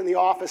clients in the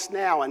office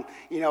now, and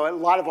a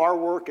lot of our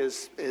work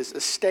is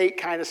estate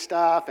kind of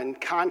stuff and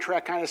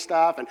contract kind of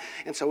stuff,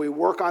 and so we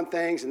work on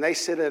things, and they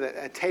sit at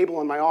a table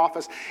in my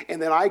office,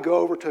 and then I go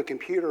over to a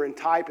computer and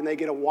type, and they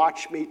get to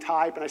watch me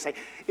type, and I say,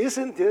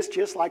 isn't this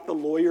just like the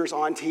lawyers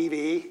on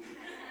TV?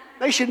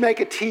 They should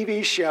make a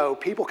TV show,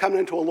 people coming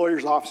into a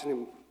lawyer's office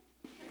and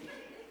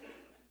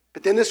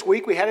But then this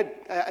week we had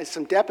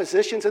some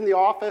depositions in the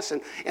office,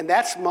 and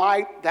that's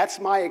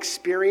my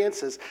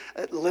experience as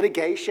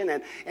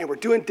litigation, and we're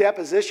doing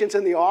depositions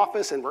in the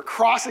office, and we're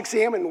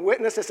cross-examining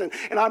witnesses,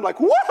 and I'm like,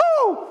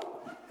 woohoo!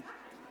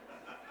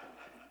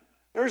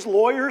 There's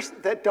lawyers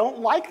that don't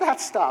like that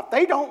stuff.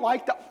 They don't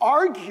like to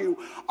argue.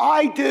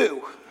 I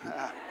do.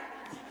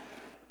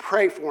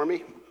 Pray for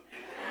me.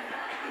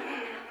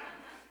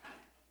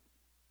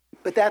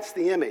 But that's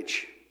the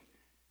image.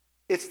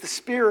 It's the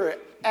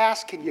Spirit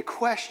asking you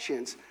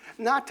questions,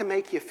 not to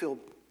make you feel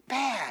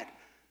bad,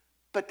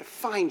 but to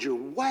find your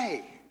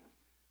way.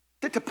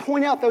 To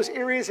point out those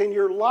areas in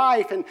your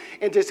life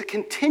and just to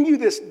continue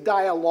this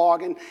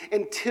dialogue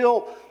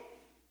until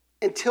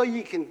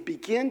you can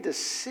begin to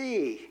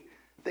see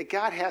that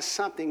God has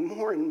something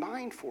more in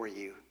mind for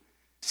you.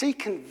 See,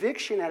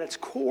 conviction at its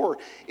core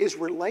is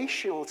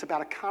relational. It's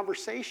about a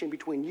conversation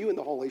between you and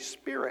the Holy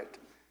Spirit.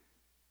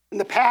 In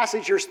the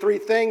passage, there's three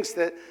things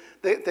that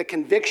the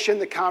conviction,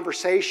 the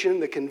conversation,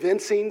 the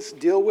convincings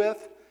deal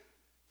with.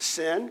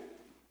 Sin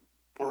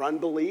or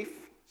unbelief.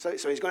 So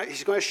he's going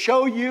to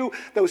show you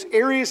those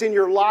areas in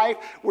your life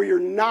where you're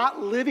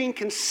not living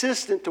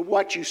consistent to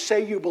what you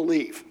say you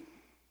believe.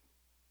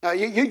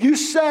 You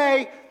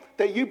say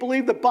that you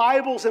believe the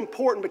Bible's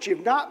important, but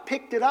you've not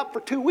picked it up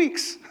for 2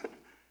 weeks.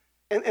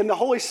 And the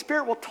Holy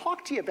Spirit will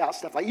talk to you about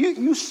stuff like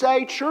you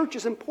say church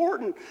is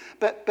important,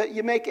 but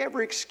you make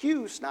every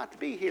excuse not to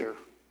be here.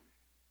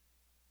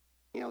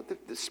 You know,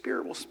 the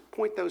Spirit will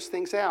point those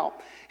things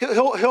out.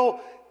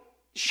 He'll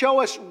show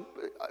us,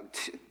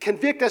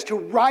 convict us to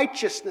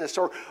righteousness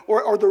or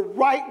the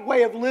right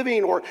way of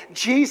living, or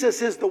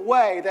Jesus is the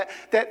way,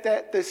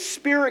 that the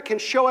Spirit can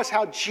show us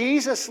how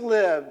Jesus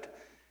lived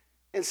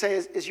and say,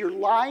 is your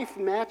life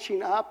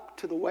matching up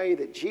to the way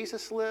that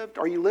Jesus lived?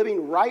 Are you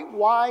living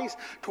right-wise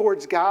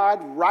towards God,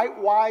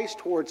 right-wise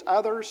towards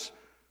others?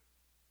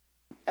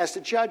 As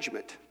to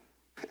judgment,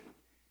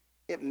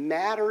 it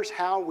matters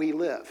how we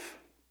live.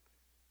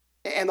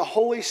 And the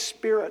Holy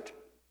Spirit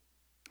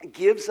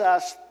gives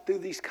us, through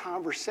these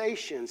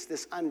conversations,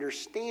 this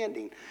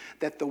understanding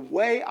that the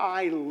way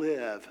I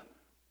live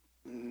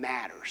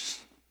matters.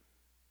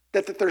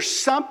 That there's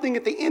something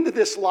at the end of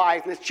this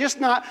life, and it's just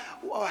not,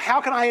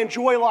 how can I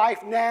enjoy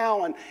life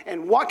now,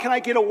 and what can I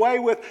get away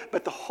with?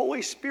 But the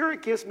Holy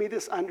Spirit gives me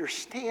this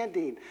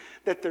understanding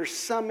that there's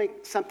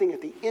something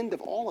at the end of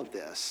all of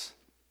this.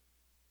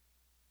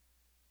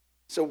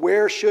 So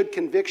where should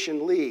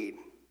conviction lead?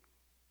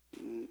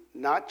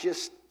 Not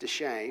just to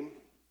shame,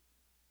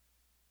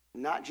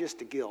 not just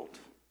to guilt,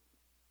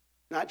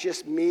 not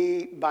just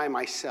me by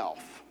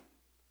myself,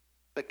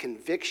 but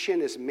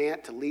conviction is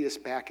meant to lead us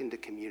back into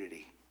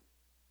community.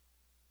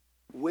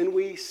 When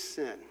we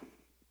sin,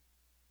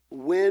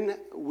 when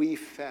we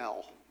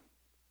fail,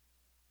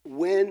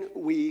 when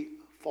we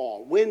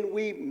fall, when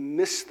we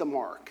miss the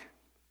mark,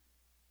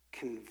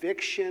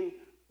 conviction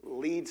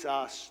leads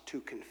us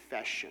to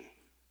confession,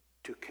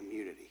 to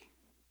community.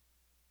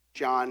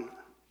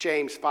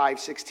 James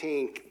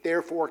 5:16,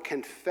 therefore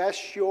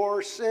confess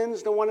your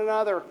sins to one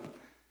another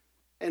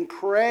and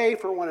pray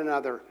for one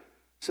another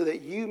so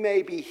that you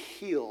may be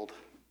healed.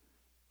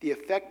 The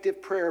effective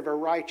prayer of a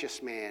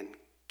righteous man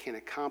can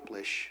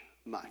accomplish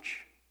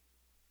much.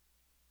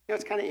 You know,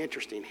 it's kind of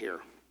interesting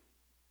here.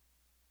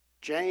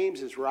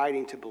 James is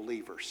writing to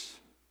believers,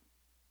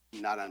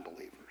 not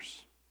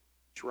unbelievers.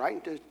 He's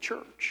writing to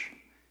church.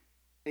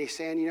 And he's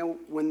saying, you know,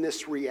 when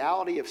this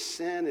reality of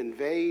sin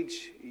invades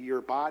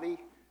your body,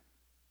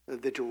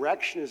 the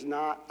direction is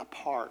not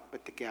apart,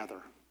 but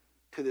together,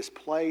 to this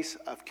place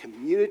of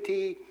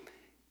community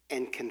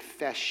and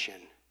confession.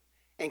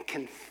 And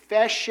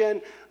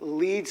confession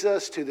leads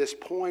us to this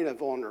point of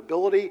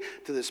vulnerability,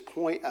 to this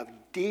point of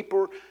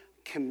deeper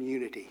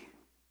community.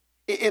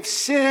 If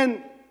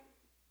sin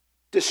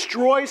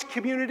destroys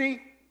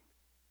community,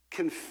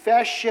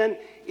 confession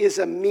is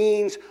a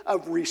means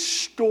of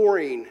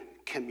restoring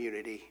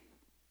community.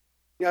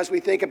 You know, as we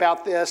think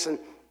about this, and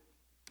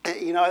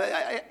you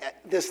know,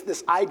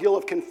 this ideal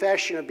of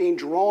confession, of being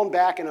drawn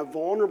back in a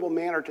vulnerable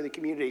manner to the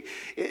community,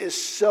 is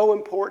so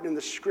important in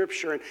the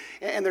Scripture.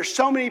 And there's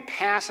so many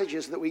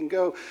passages that we can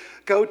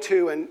go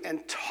to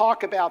and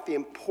talk about the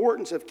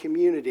importance of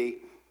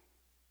community.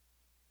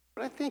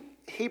 But I think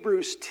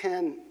Hebrews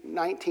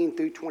 10:19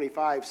 through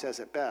 25 says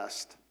it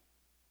best.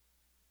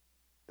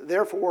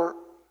 Therefore,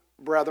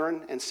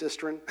 brethren and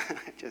sistren,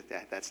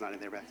 that's not in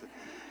there, but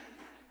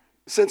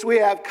since we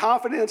have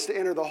confidence to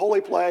enter the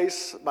holy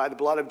place by the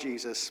blood of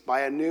Jesus,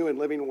 by a new and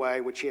living way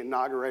which he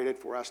inaugurated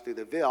for us through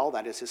the veil,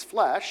 that is his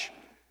flesh,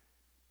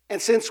 and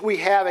since we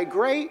have a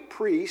great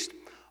priest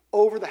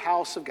over the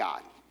house of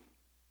God,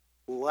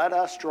 let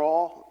us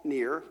draw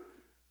near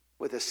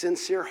with a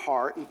sincere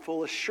heart and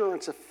full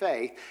assurance of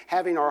faith,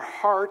 having our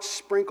hearts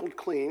sprinkled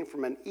clean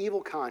from an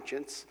evil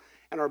conscience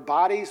and our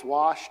bodies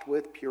washed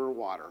with pure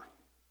water.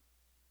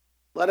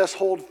 Let us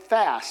hold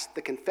fast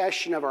the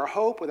confession of our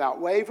hope without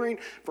wavering,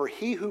 for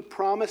he who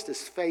promised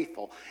is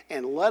faithful.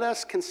 And let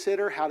us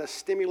consider how to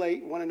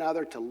stimulate one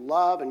another to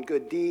love and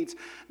good deeds,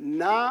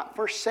 not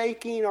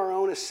forsaking our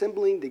own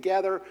assembling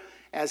together,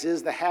 as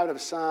is the habit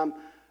of some,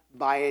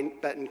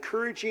 but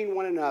encouraging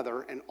one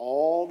another, and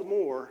all the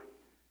more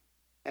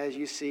as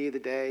you see the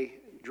day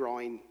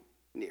drawing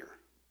near.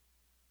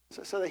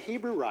 So the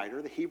Hebrew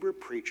writer, the Hebrew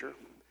preacher,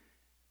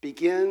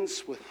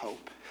 begins with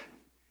hope.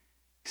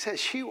 He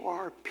says, you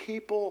are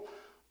people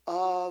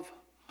of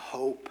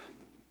hope.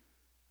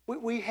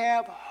 We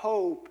have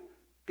hope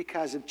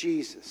because of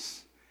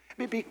Jesus.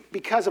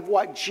 Because of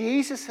what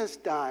Jesus has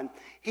done,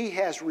 he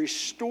has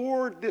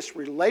restored this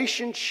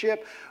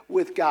relationship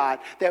with God,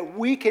 that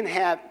we can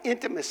have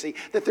intimacy,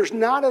 that there's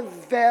not a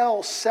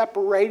veil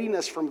separating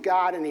us from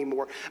God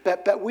anymore,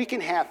 but we can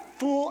have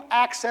full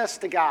access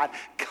to God,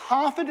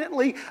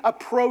 confidently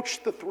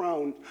approach the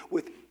throne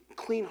with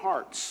clean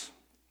hearts.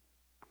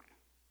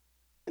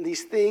 And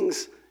these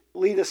things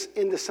lead us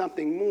into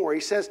something more. He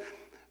says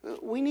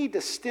we need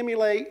to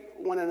stimulate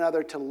one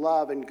another to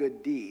love and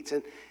good deeds.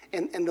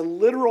 And the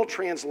literal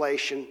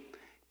translation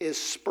is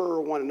spur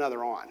one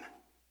another on.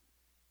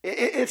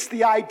 It's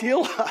the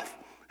ideal of,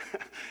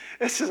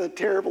 this is a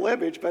terrible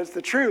image, but it's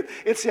the truth.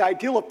 It's the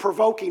ideal of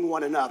provoking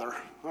one another,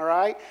 all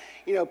right?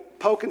 You know,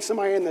 poking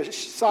somebody in the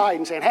side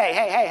and saying,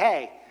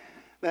 hey.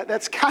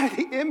 That's kind of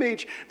the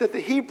image that the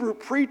Hebrew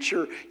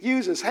preacher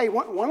uses. Hey,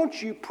 why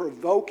don't you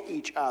provoke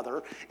each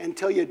other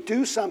until you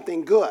do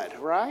something good,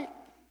 right?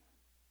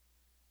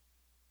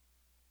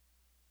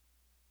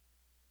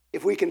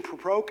 If we can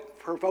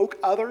provoke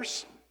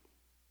others,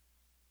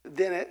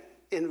 then it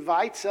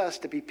invites us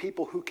to be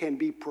people who can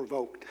be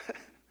provoked.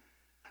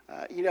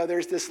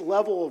 There's this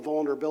level of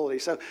vulnerability.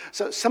 So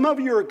some of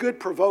you are good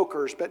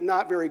provokers, but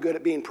not very good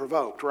at being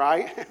provoked,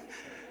 right?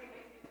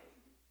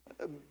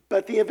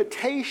 But the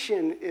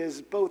invitation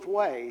is both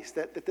ways,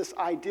 that this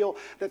ideal,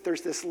 that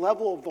there's this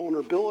level of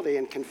vulnerability,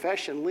 and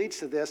confession leads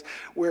to this,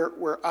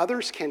 where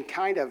others can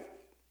kind of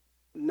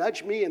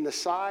nudge me in the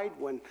side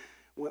when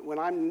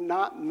I'm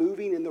not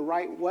moving in the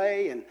right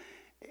way,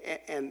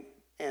 and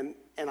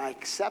I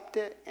accept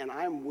it, and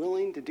I'm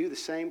willing to do the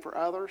same for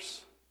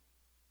others.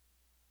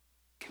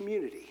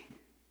 Community.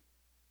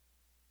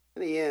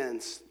 In the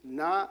end,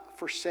 not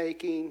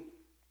forsaking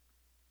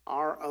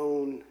our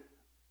own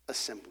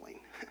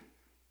assembling.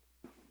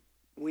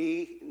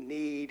 We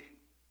need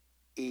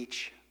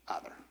each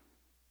other.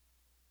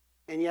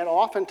 And yet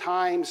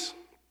oftentimes,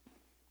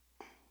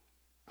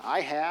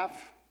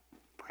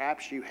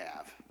 perhaps you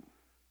have,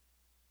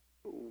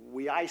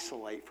 we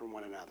isolate from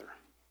one another.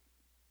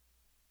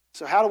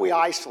 So how do we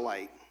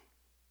isolate?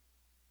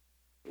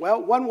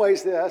 Well, one way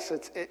is this.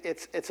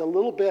 It's a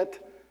little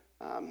bit,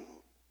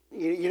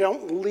 you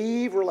don't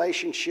leave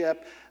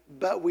relationship,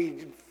 but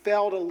we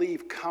fail to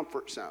leave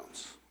comfort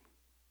zones.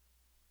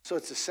 So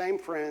it's the same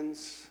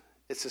friends.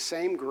 It's the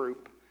same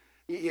group.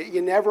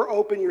 You never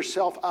open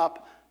yourself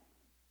up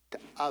to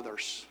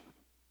others.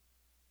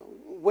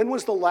 When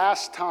was the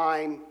last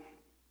time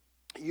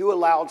you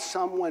allowed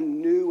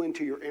someone new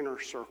into your inner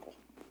circle?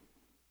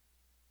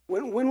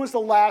 When was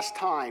the last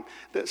time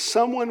that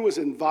someone was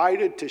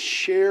invited to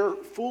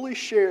fully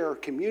share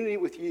community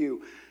with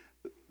you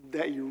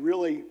that you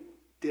really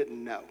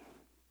didn't know?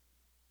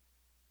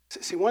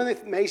 See, one of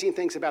the amazing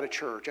things about a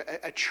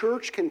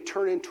church can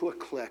turn into a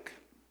clique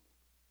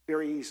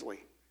very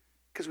easily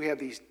because we have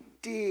these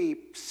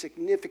deep,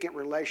 significant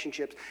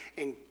relationships,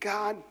 and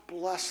God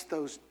bless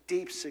those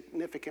deep,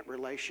 significant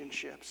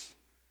relationships.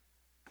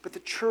 But the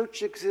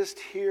church exists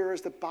here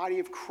as the body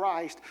of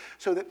Christ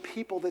so that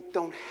people that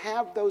don't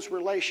have those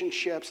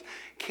relationships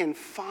can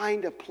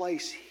find a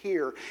place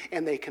here,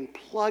 and they can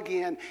plug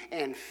in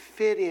and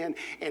fit in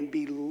and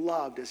be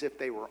loved as if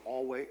they were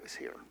always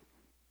here.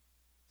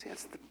 See,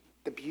 that's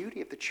the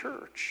beauty of the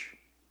church.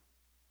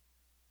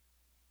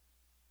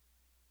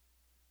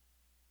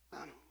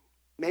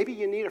 Maybe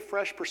you need a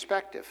fresh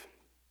perspective.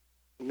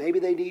 Maybe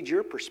they need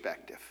your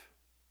perspective.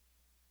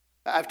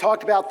 I've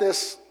talked about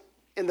this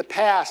in the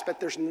past, but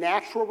there's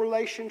natural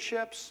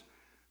relationships.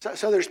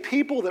 So there's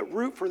people that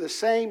root for the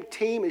same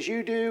team as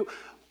you do.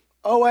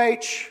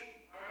 OH.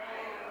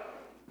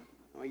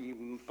 Oh,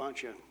 you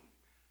bunch of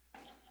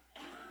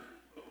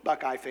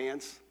Buckeye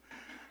fans.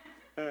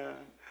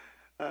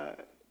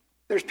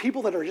 There's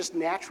people that are just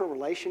natural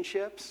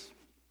relationships.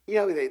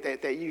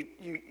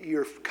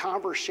 Your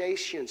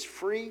conversation's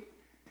free,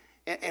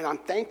 and I'm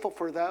thankful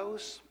for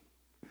those.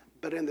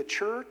 But in the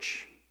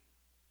church,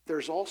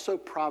 there's also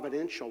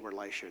providential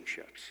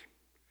relationships.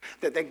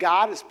 That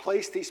God has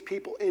placed these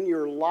people in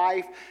your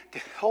life to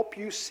help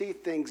you see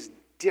things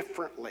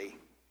differently,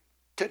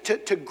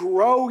 to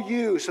grow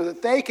you so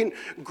that they can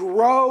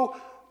grow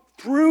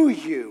through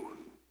you.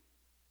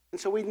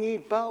 And so we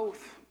need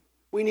both.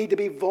 We need to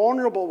be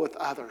vulnerable with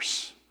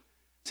others.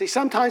 See,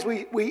 sometimes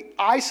we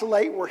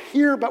isolate, we're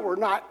here, but we're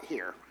not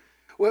here.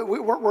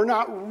 We're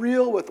not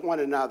real with one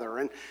another,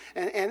 and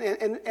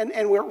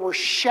we're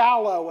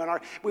shallow, and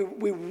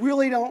we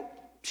really don't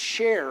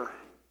share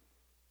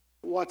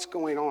what's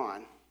going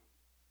on.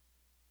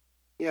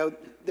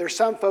 There's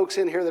some folks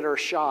in here that are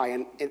shy,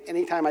 and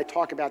anytime I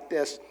talk about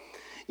this,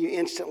 you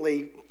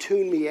instantly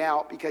tune me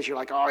out because you're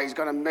like, oh, he's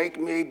going to make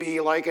me be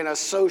like in a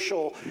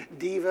social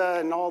diva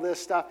and all this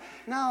stuff.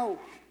 No.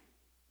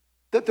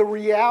 That the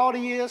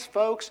reality is,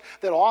 folks,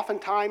 that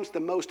oftentimes the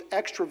most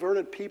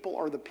extroverted people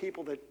are the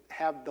people that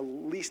have the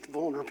least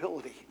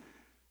vulnerability.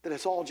 That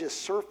it's all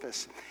just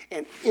surface.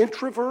 And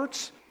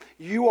introverts,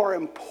 you are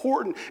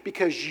important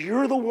because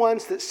you're the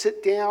ones that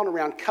sit down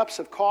around cups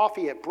of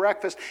coffee at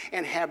breakfast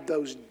and have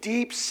those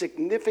deep,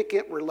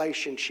 significant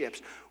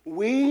relationships.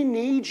 We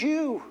need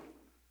you.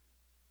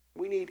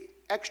 We need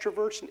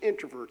extroverts and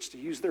introverts to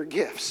use their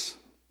gifts.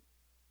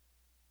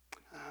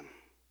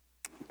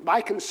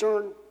 My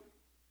concern,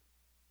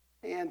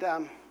 and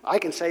I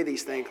can say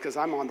these things because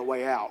I'm on the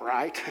way out,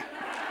 right?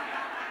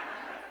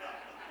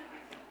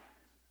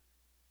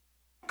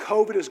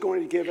 COVID is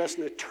going to give us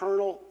an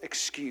eternal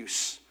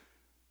excuse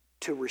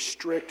to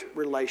restrict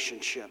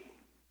relationship.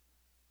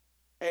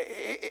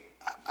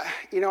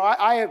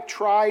 I have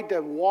tried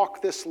to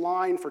walk this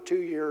line for 2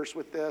 years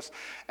with this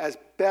as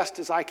best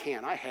as I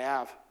can. I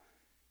have.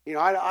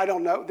 I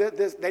don't know.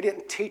 They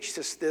didn't teach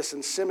us this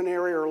in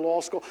seminary or law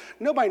school.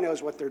 Nobody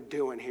knows what they're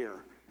doing here.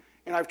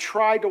 And I've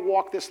tried to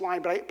walk this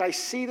line, but I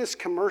see this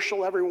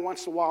commercial every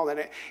once in a while,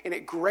 and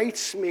it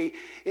grates me.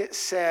 It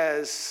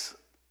says,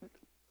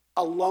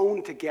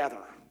 alone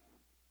together.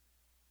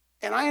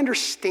 And I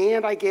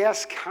understand, I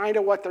guess, kind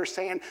of what they're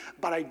saying,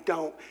 but I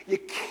don't. You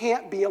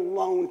can't be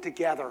alone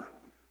together.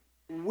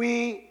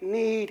 We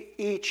need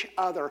each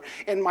other.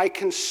 And my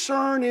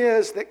concern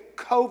is that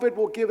COVID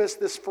will give us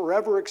this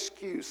forever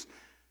excuse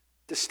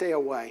to stay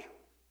away.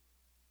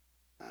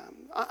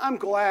 I'm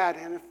glad,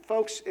 and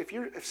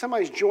if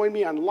somebody's joined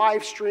me on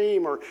live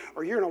stream or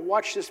you're going to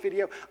watch this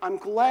video, I'm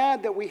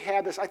glad that we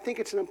have this. I think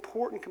it's an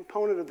important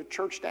component of the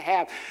church to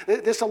have.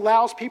 This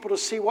allows people to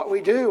see what we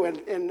do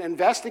and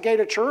investigate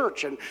a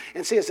church and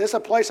see, is this a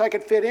place I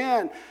could fit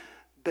in?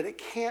 But it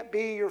can't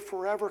be your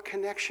forever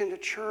connection to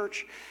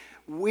church.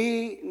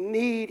 We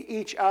need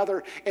each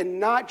other,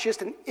 and not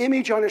just an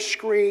image on a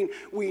screen.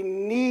 We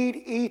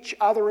need each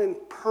other in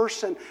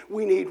person.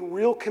 We need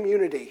real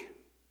community.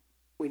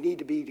 We need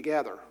to be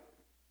together.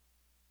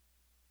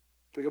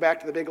 Can we go back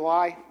to the big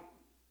lie?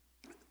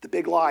 The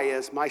big lie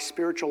is my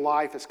spiritual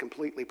life is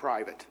completely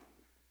private.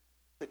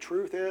 The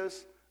truth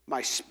is,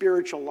 my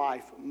spiritual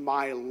life,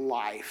 my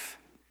life,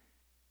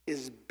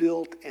 is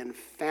built and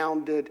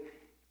founded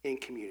in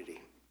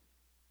community.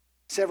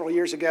 Several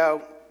years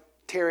ago,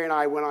 Terry and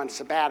I went on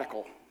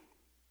sabbatical.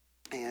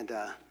 And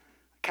I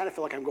kind of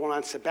feel like I'm going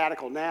on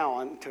sabbatical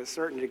now to a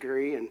certain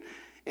degree.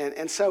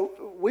 And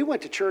so we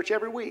went to church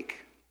every week.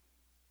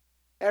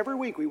 Every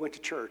week we went to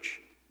church.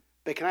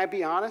 But can I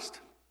be honest?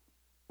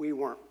 We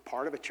weren't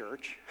part of a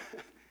church.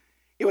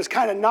 It was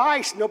kind of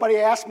nice. Nobody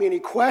asked me any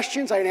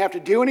questions. I didn't have to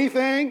do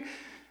anything.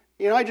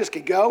 I just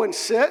could go and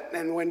sit,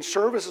 and when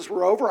services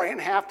were over, I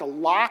didn't have to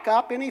lock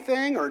up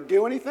anything or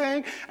do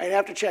anything. I didn't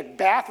have to check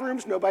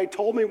bathrooms. Nobody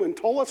told me when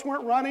toilets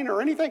weren't running or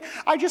anything.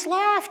 I just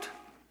laughed.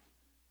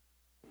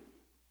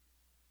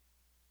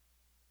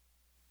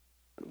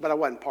 But I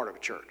wasn't part of a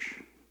church.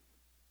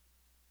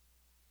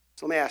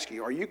 So let me ask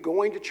you, are you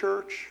going to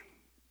church,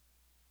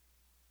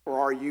 or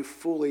are you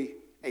fully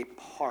a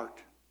part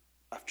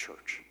of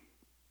church?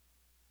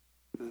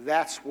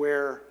 That's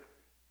where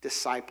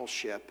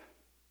discipleship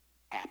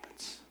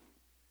happens.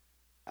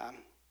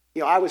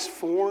 I was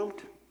formed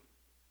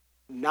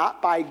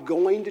not by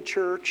going to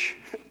church,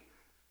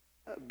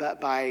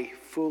 but by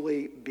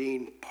fully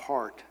being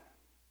part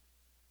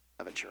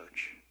of a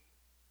church.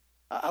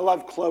 I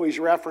love Chloe's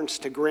reference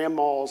to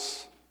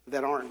grandmas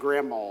that aren't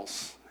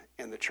grandmas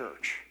in the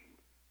church.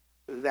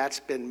 That's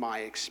been my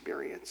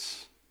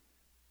experience.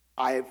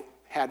 I've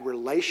had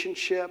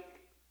relationships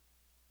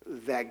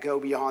that go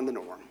beyond the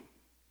norm.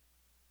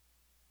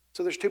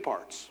 So there's two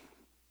parts.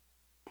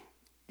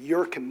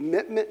 Your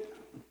commitment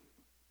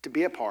to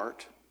be a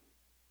part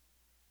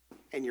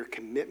and your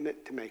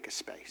commitment to make a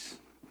space.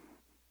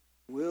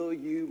 Will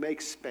you make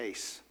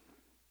space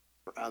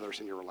for others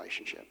in your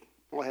relationship?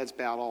 All heads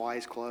bowed, all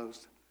eyes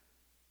closed.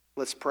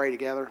 Let's pray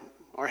together.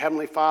 Our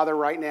Heavenly Father,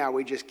 right now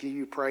we just give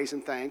you praise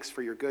and thanks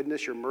for your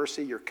goodness, your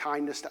mercy, your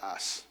kindness to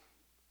us.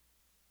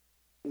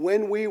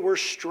 When we were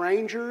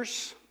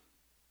strangers,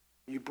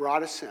 you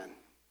brought us in.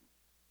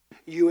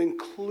 You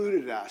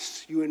included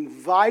us. You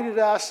invited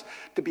us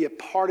to be a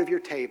part of your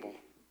table.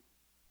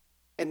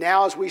 And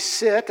now as we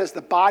sit as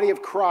the body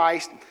of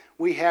Christ,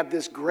 we have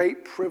this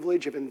great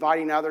privilege of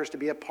inviting others to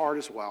be a part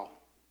as well.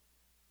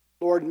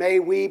 Lord, may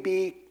we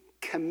be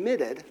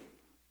committed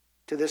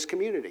to this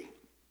community.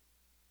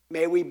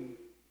 May we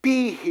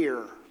be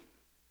here.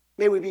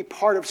 May we be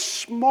part of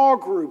small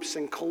groups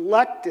and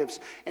collectives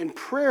and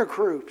prayer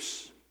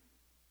groups.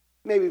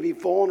 May we be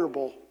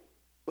vulnerable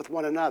with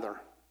one another.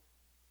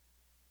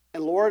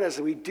 And Lord, as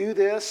we do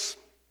this,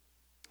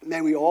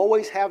 may we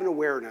always have an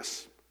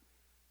awareness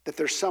that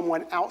there's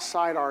someone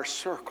outside our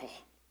circle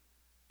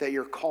that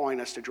you're calling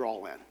us to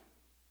draw in.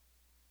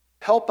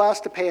 Help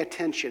us to pay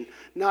attention,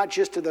 not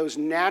just to those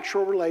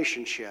natural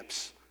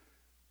relationships,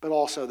 but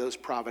also those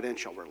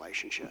providential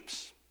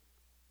relationships.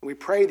 And we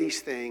pray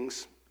these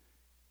things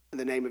in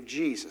the name of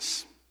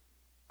Jesus.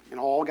 And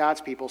all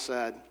God's people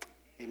said,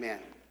 amen.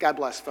 God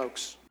bless,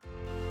 folks.